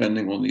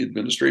 depending on the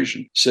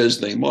administration, says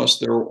they must.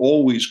 There are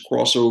always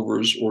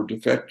crossovers or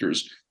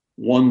defectors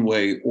one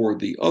way or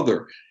the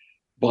other.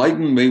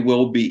 Biden may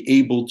well be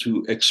able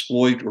to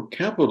exploit or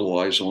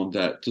capitalize on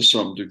that to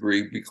some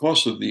degree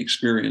because of the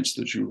experience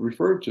that you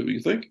referred to,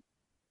 you think?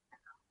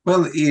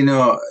 Well,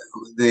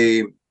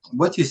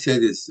 what you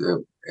said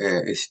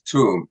is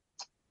true.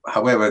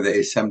 However, there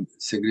is some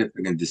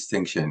significant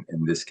distinction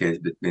in this case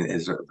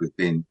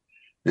between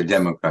the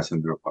Democrats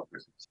and the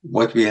Republicans.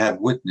 What we have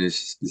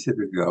witnessed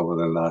specifically over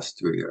the last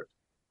 2 years,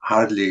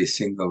 hardly a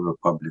single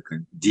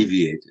Republican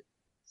deviated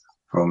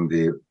from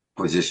the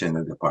position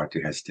that the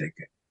party has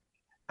taken.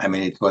 I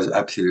mean, it was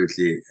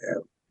absolutely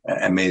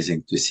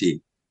amazing to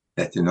see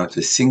that not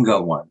a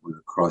single one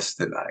would cross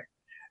the line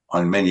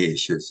on many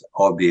issues,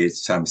 albeit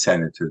some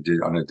senators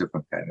did on a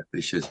different kind of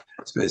issues.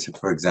 Especially,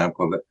 for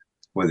example,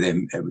 with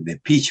the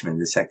impeachment,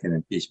 the second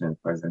impeachment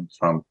of President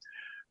Trump,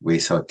 we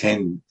saw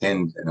 10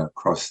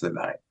 cross the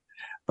line.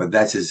 But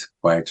that is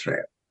quite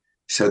rare.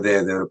 So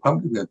the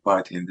Republican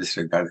Party in this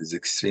regard is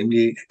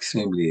extremely,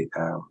 extremely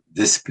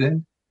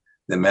disciplined.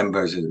 The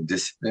members are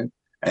disciplined,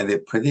 and they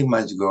pretty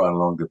much go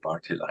along the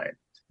party line.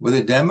 With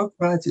the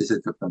Democrats, it's a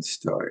different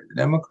story. The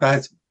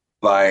Democrats,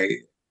 by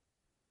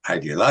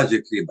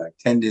ideologically, by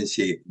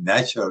tendency,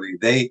 naturally,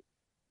 they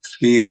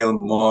feel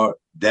more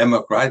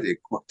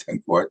democratic, quote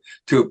unquote,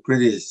 to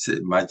pretty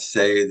much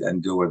say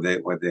and do what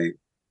they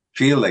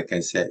feel they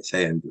can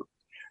say and do.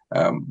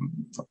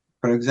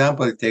 For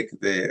example, take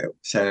the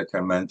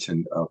senator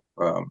mentioned of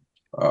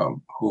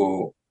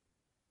who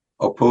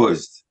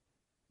opposed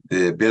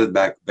the Build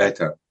Back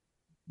Better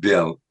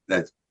bill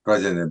that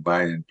President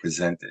Biden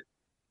presented,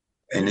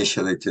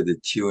 initially to the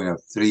tune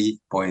of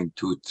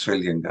 $3.2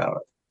 trillion.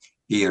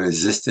 He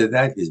resisted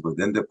that. He's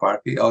within the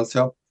party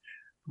also.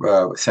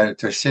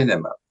 Senator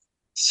Sinema,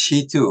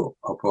 she too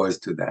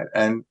opposed to that.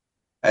 And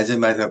as a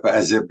matter of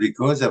fact,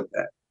 because of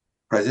that,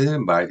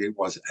 President Biden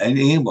was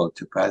unable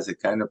to pass the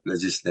kind of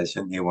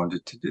legislation he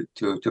wanted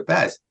to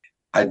pass.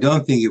 I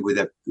don't think he would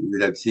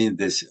have seen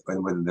this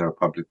within the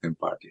Republican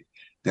Party.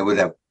 They would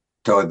have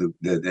towed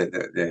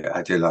the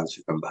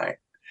ideological line.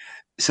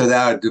 So there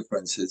are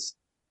differences.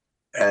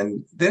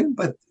 And then,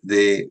 but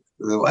the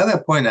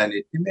other point I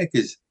need to make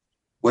is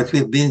what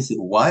we've been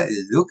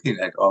looking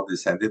at all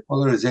this time, the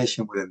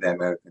polarization within the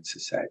American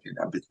society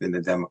now between the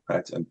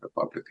Democrats and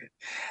Republicans.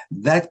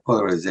 That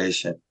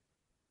polarization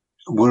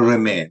will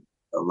remain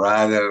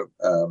rather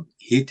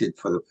heated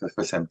for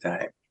some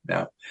time.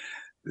 Now,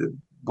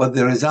 what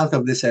the result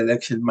of this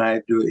election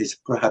might do is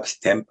perhaps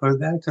temper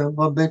that a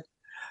little bit.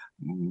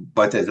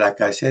 But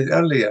like I said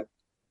earlier,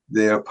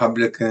 the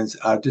Republicans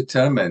are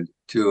determined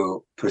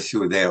to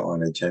pursue their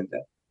own agenda,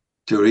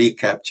 to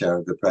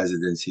recapture the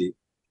presidency.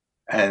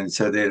 And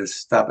so they'll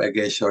stop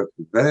again short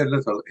of very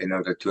little in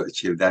order to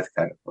achieve that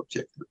kind of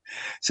objective.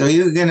 So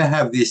you're going to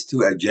have these two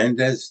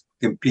agendas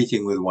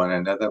competing with one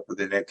another for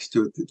the next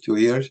two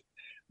years.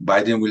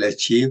 Biden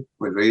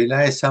will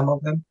realize some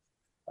of them.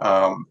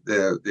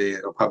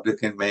 The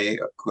Republican may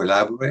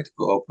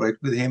cooperate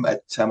with him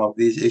at some of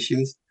these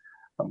issues.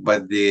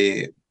 But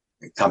the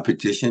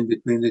competition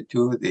between the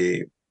two,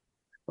 the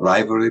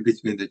rivalry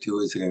between the two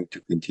is going to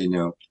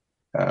continue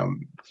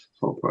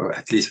for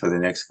at least for the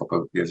next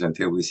couple of years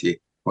until we see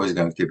who is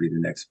going to be the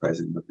next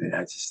president of the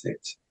United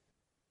States.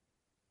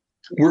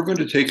 We're going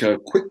to take a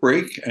quick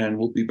break, and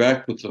we'll be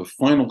back with the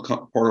final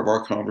part of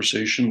our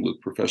conversation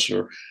with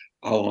Professor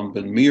Alon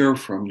Ben Meir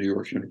from New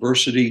York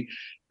University.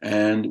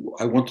 And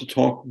I want to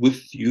talk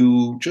with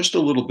you just a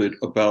little bit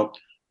about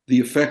the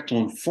effect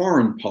on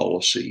foreign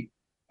policy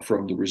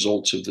from the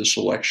results of this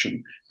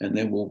election. And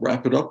then we'll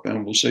wrap it up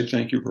and we'll say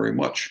thank you very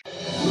much.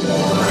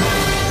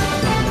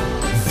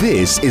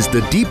 This is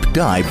The Deep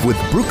Dive with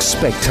Brooks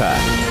Spector.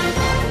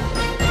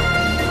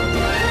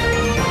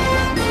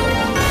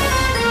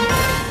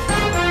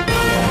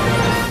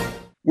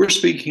 We're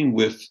speaking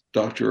with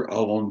Dr.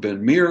 Alon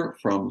Ben Meir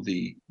from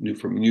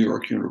New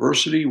York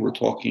University. We're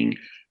talking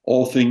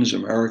all things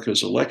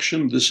America's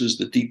election. This is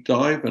The Deep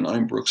Dive, and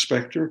I'm Brooks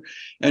Spector.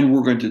 And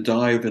we're going to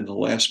dive in the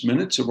last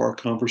minutes of our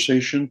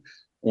conversation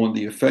on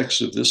the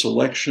effects of this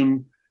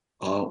election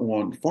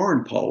on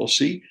foreign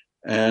policy.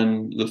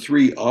 And the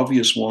three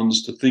obvious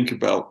ones to think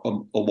about,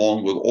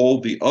 along with all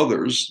the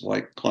others,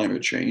 like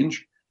climate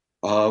change,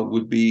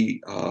 would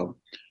be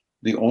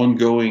the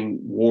ongoing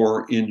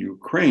war in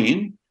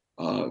Ukraine,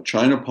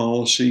 China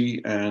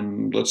policy,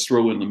 and let's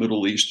throw in the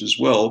Middle East as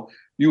well.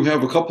 You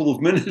have a couple of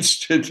minutes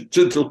to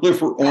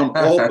deliver on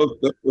all of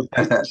them.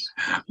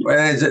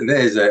 Well,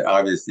 there's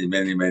obviously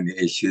many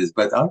issues,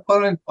 but on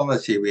foreign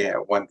policy, we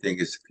have one thing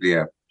is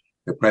clear.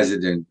 The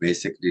president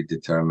basically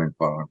determined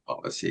foreign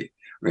policy,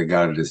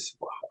 regardless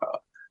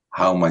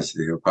how much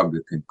the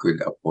Republican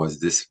could oppose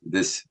this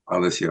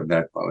policy or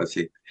that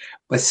policy.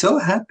 But so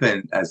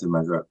happened, as a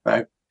matter of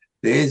fact,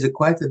 there is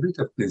quite a bit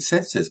of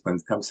consensus when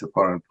it comes to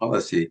foreign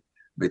policy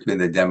between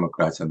the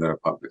Democrats and the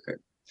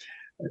Republicans.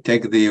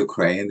 Take the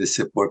Ukraine, the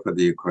support for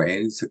the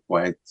Ukraine is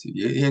quite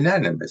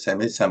unanimous. I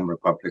mean, some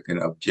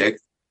Republicans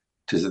object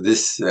to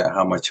this,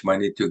 how much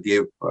money to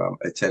give,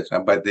 etc.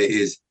 But there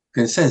is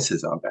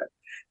consensus on that.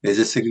 There's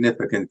a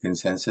significant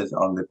consensus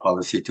on the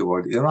policy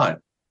toward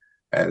Iran.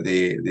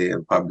 The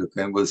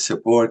Republican will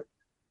support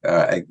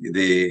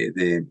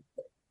the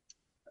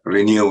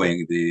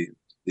renewing the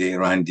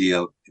Iran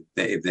deal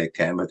if they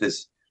can. But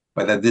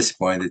at this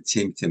point, it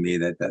seems to me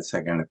that that's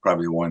going to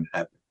probably won't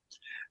happen.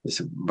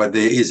 But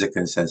there is a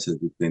consensus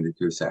between the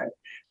two sides.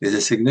 There's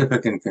a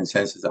significant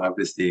consensus,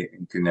 obviously,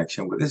 in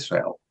connection with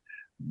Israel.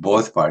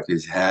 Both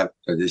parties have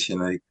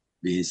traditionally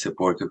been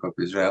supportive of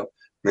Israel,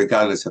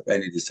 regardless of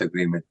any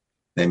disagreement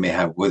they may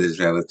have with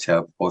Israel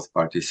itself. Both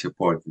parties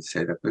support the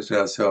state of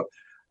Israel. So,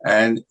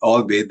 and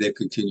albeit they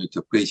continue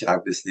to preach,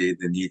 obviously,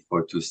 the need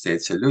for a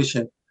two-state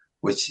solution,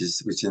 which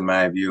in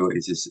my view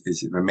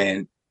is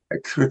remain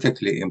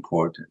critically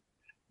important,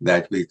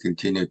 that we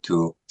continue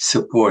to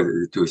support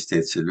the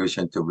two-state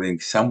solution to bring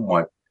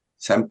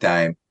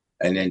sometime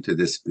an end to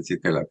this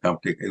particular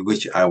conflict, in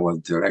which I was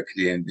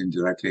directly and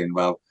indirectly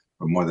involved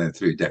for more than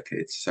 3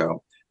 decades.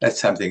 So that's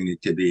something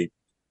need to be,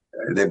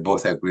 they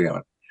both agree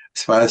on.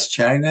 As far as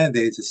China,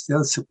 there is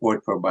still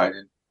support for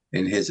Biden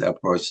in his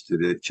approach to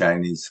the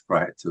Chinese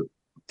to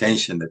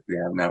tension that we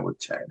have now with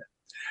China.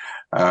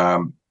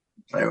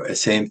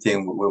 Same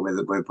thing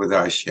with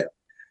Russia.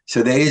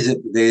 So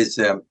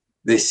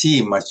they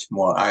see much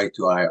more eye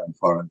to eye on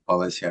foreign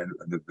policy and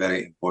the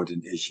very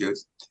important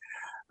issues.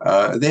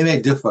 They may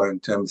differ in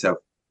terms of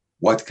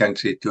what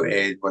country to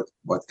aid,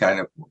 what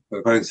kind of,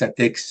 for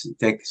example,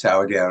 take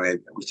Saudi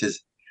Arabia, which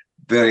is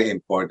very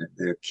important.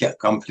 The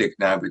conflict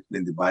now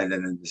between the Biden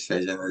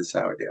administration and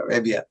Saudi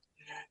Arabia,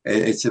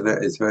 it's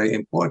very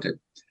important.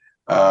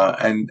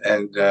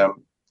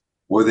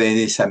 Were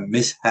there some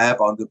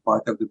mishap on the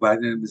part of the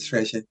Biden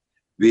administration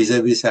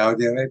vis-a-vis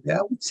Saudi Arabia?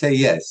 I would say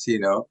yes.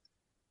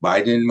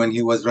 Biden, when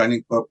he was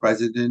running for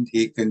president,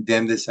 he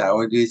condemned the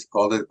Saudis,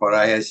 called it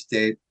pariah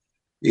state,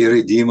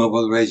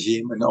 irredeemable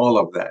regime, and all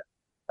of that.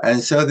 And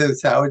so the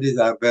Saudis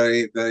are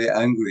very, very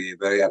angry,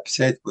 very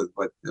upset with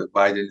what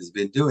Biden has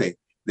been doing.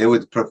 They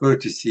would prefer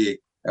to see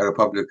a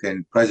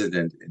Republican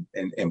president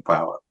in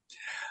power.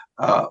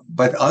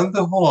 But on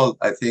the whole,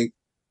 I think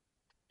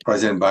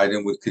President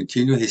Biden would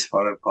continue his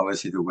foreign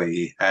policy the way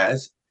he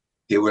has.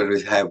 He will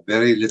have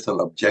very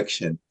little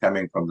objection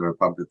coming from the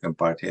Republican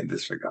Party in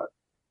this regard.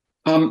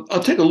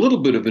 I'll take a little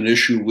bit of an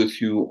issue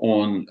with you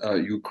on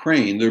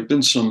Ukraine. There have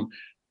been some,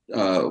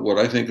 what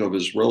I think of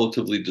as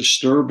relatively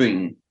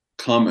disturbing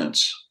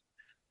comments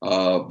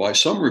by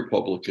some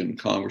Republican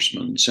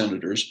congressmen and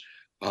senators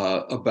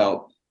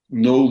about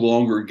no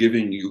longer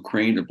giving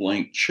Ukraine a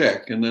blank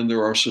check. And then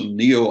there are some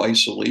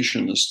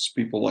neo-isolationists,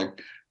 people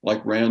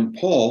like Rand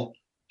Paul,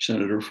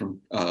 senator from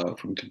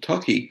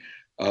Kentucky,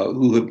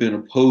 who have been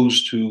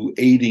opposed to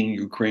aiding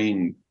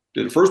Ukraine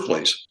in the first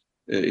place,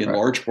 in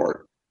large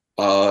part.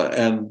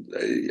 And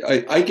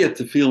I get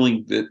the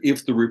feeling that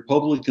if the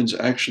Republicans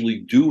actually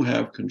do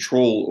have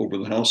control over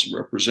the House of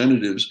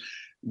Representatives,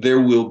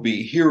 there will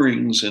be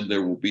hearings and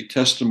there will be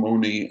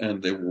testimony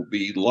and there will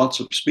be lots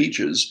of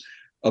speeches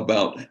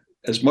about,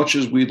 as much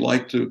as we'd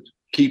like to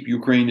keep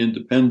Ukraine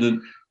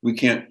independent, we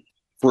can't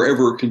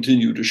forever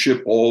continue to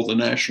ship all the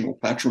national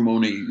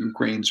patrimony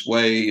Ukraine's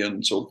way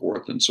and so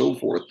forth and so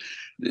forth.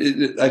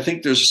 I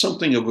think there's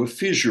something of a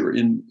fissure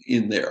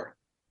in there.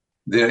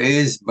 There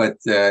is, but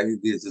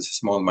there's a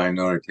small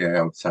minority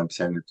of some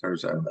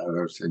senators and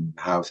others in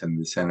the House and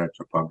the Senate,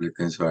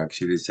 Republicans, who are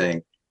actually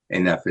saying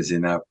enough is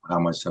enough. How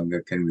much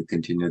longer can we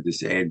continue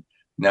this aid?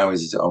 Now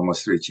it's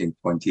almost reaching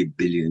 $20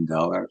 billion.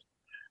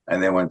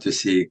 And they want to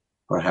see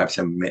perhaps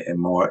a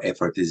more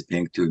effort is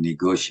being to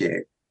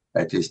negotiate,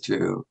 that is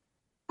to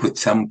put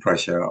some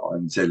pressure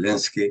on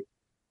Zelensky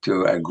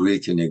to agree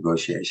to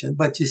negotiation.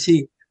 But you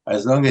see,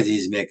 as long as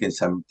he's making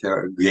some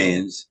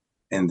gains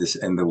in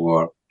the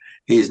war,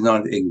 he is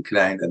not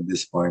inclined at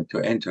this point to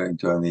enter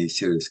into any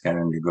serious kind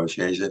of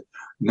negotiation,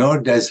 nor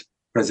does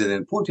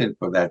President Putin,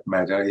 for that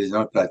matter. He's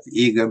not that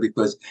eager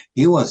because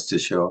he wants to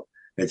show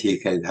that he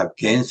can have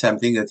gained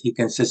something that he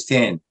can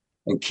sustain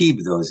and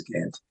keep those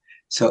gains.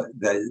 So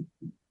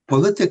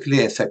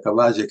politically and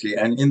psychologically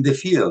and in the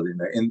field,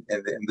 in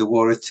the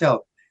war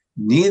itself,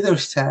 neither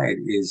side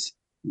is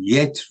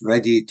yet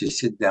ready to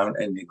sit down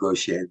and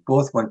negotiate.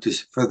 Both want to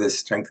further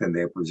strengthen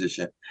their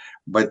position.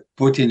 But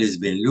Putin has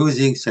been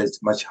losing, so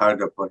it's much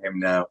harder for him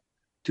now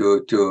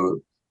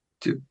to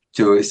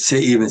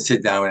even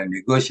sit down and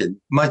negotiate.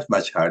 Much,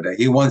 much harder.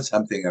 He wants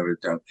something in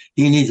return.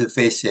 He needs a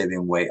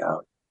face-saving way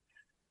out.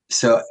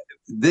 So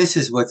this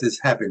is what is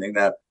happening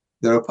now.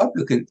 The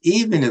Republicans,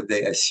 even if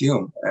they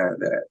assume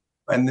that,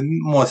 and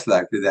most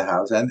likely the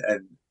House, and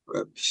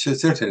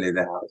certainly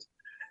the House,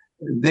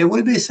 there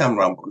will be some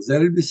rumbles,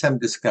 there will be some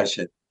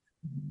discussion,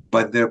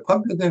 but the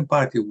Republican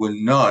Party will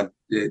not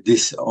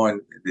disown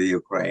the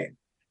Ukraine.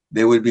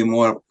 There will be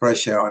more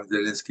pressure on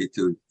Zelensky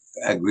to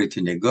agree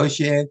to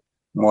negotiate,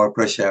 more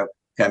pressure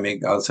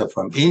coming also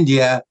from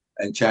India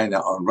and China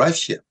on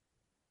Russia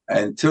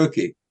and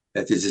Turkey.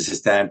 That is, it's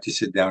time to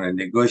sit down and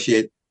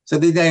negotiate. So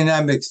the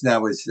dynamics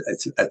now is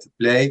at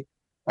play.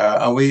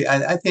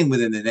 I think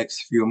within the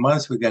next few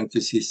months, we're going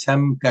to see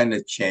some kind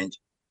of change,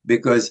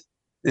 because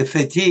the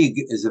fatigue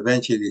is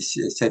eventually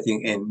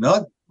setting in,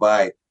 not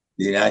by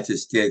the United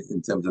States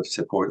in terms of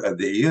support of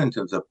the EU, in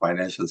terms of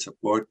financial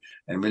support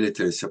and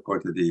military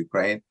support of the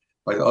Ukraine,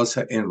 but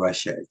also in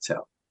Russia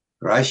itself.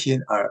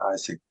 Russians are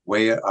asking,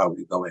 where are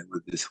we going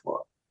with this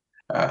war?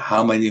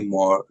 How many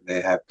more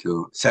they have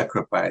to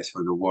sacrifice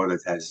for the war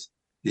that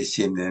they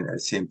seem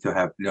to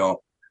have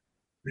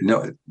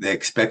they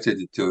expected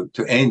it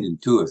to end in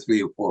 2 or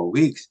 3 or 4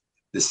 weeks,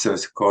 this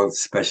so-called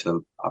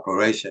special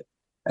operation.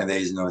 And there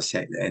is no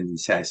end in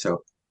sight.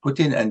 So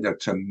Putin under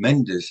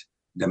tremendous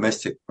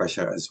domestic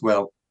pressure as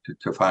well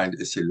to find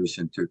a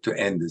solution to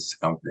end this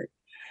conflict.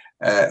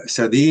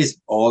 So these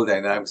all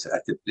dynamics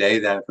are to play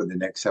then for the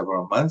next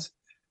several months.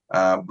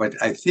 But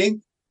I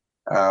think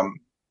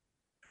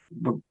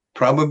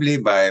probably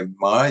by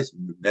March,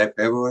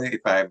 February,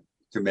 if I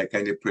to make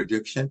any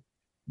prediction,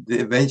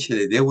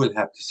 eventually they will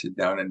have to sit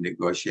down and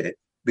negotiate,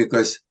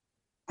 because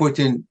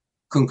Putin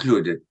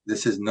concluded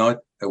this is not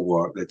a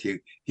war that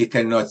he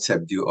cannot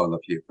subdue all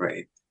of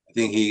Ukraine. I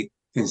think he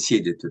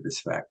conceded to this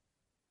fact,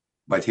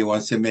 but he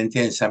wants to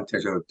maintain some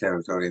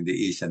territory in the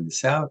east and the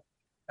south,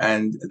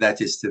 and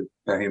that is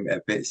for him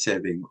a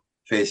saving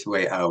face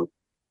way out.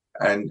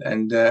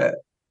 And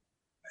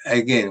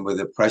again, with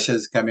the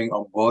pressures coming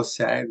on both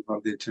sides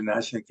from the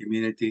international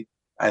community,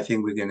 I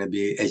think we're going to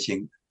be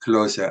edging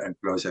closer and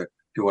closer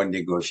to one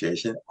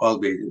negotiation,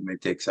 albeit it may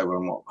take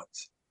several more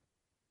months.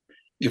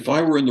 If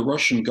I were in the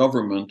Russian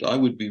government, I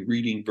would be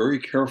reading very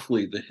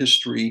carefully the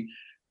history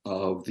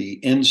of the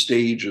end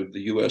stage of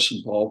the U.S.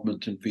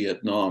 involvement in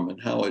Vietnam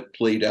and how it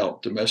played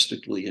out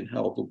domestically and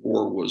how the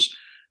war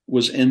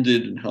was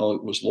ended and how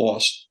it was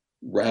lost,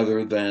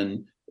 rather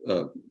than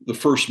the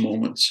first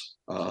moments.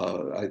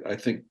 I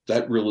think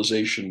that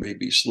realization may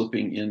be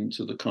slipping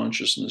into the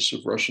consciousness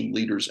of Russian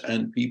leaders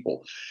and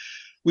people.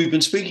 We've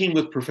been speaking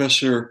with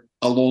Professor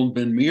Alon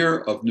Ben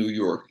Meir of New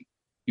York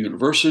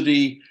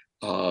University,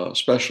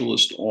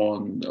 specialist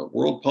on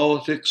world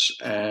politics,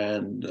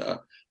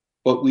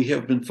 but we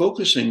have been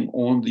focusing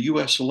on the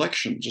U.S.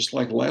 election, just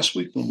like last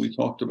week when we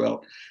talked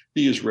about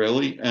the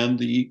Israeli and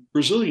the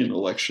Brazilian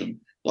election.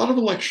 A lot of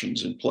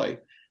elections in play.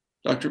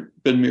 Dr.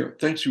 Ben Meir,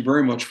 thanks you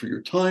very much for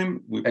your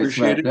time. We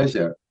appreciate it. It's my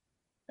pleasure.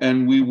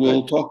 And we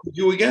will talk with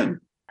you again.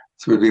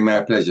 It will be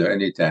my pleasure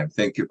anytime.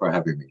 Thank you for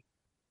having me.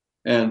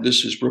 And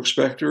this is Brooks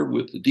Spector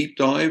with the Deep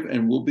Dive,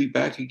 and we'll be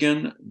back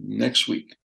again next week.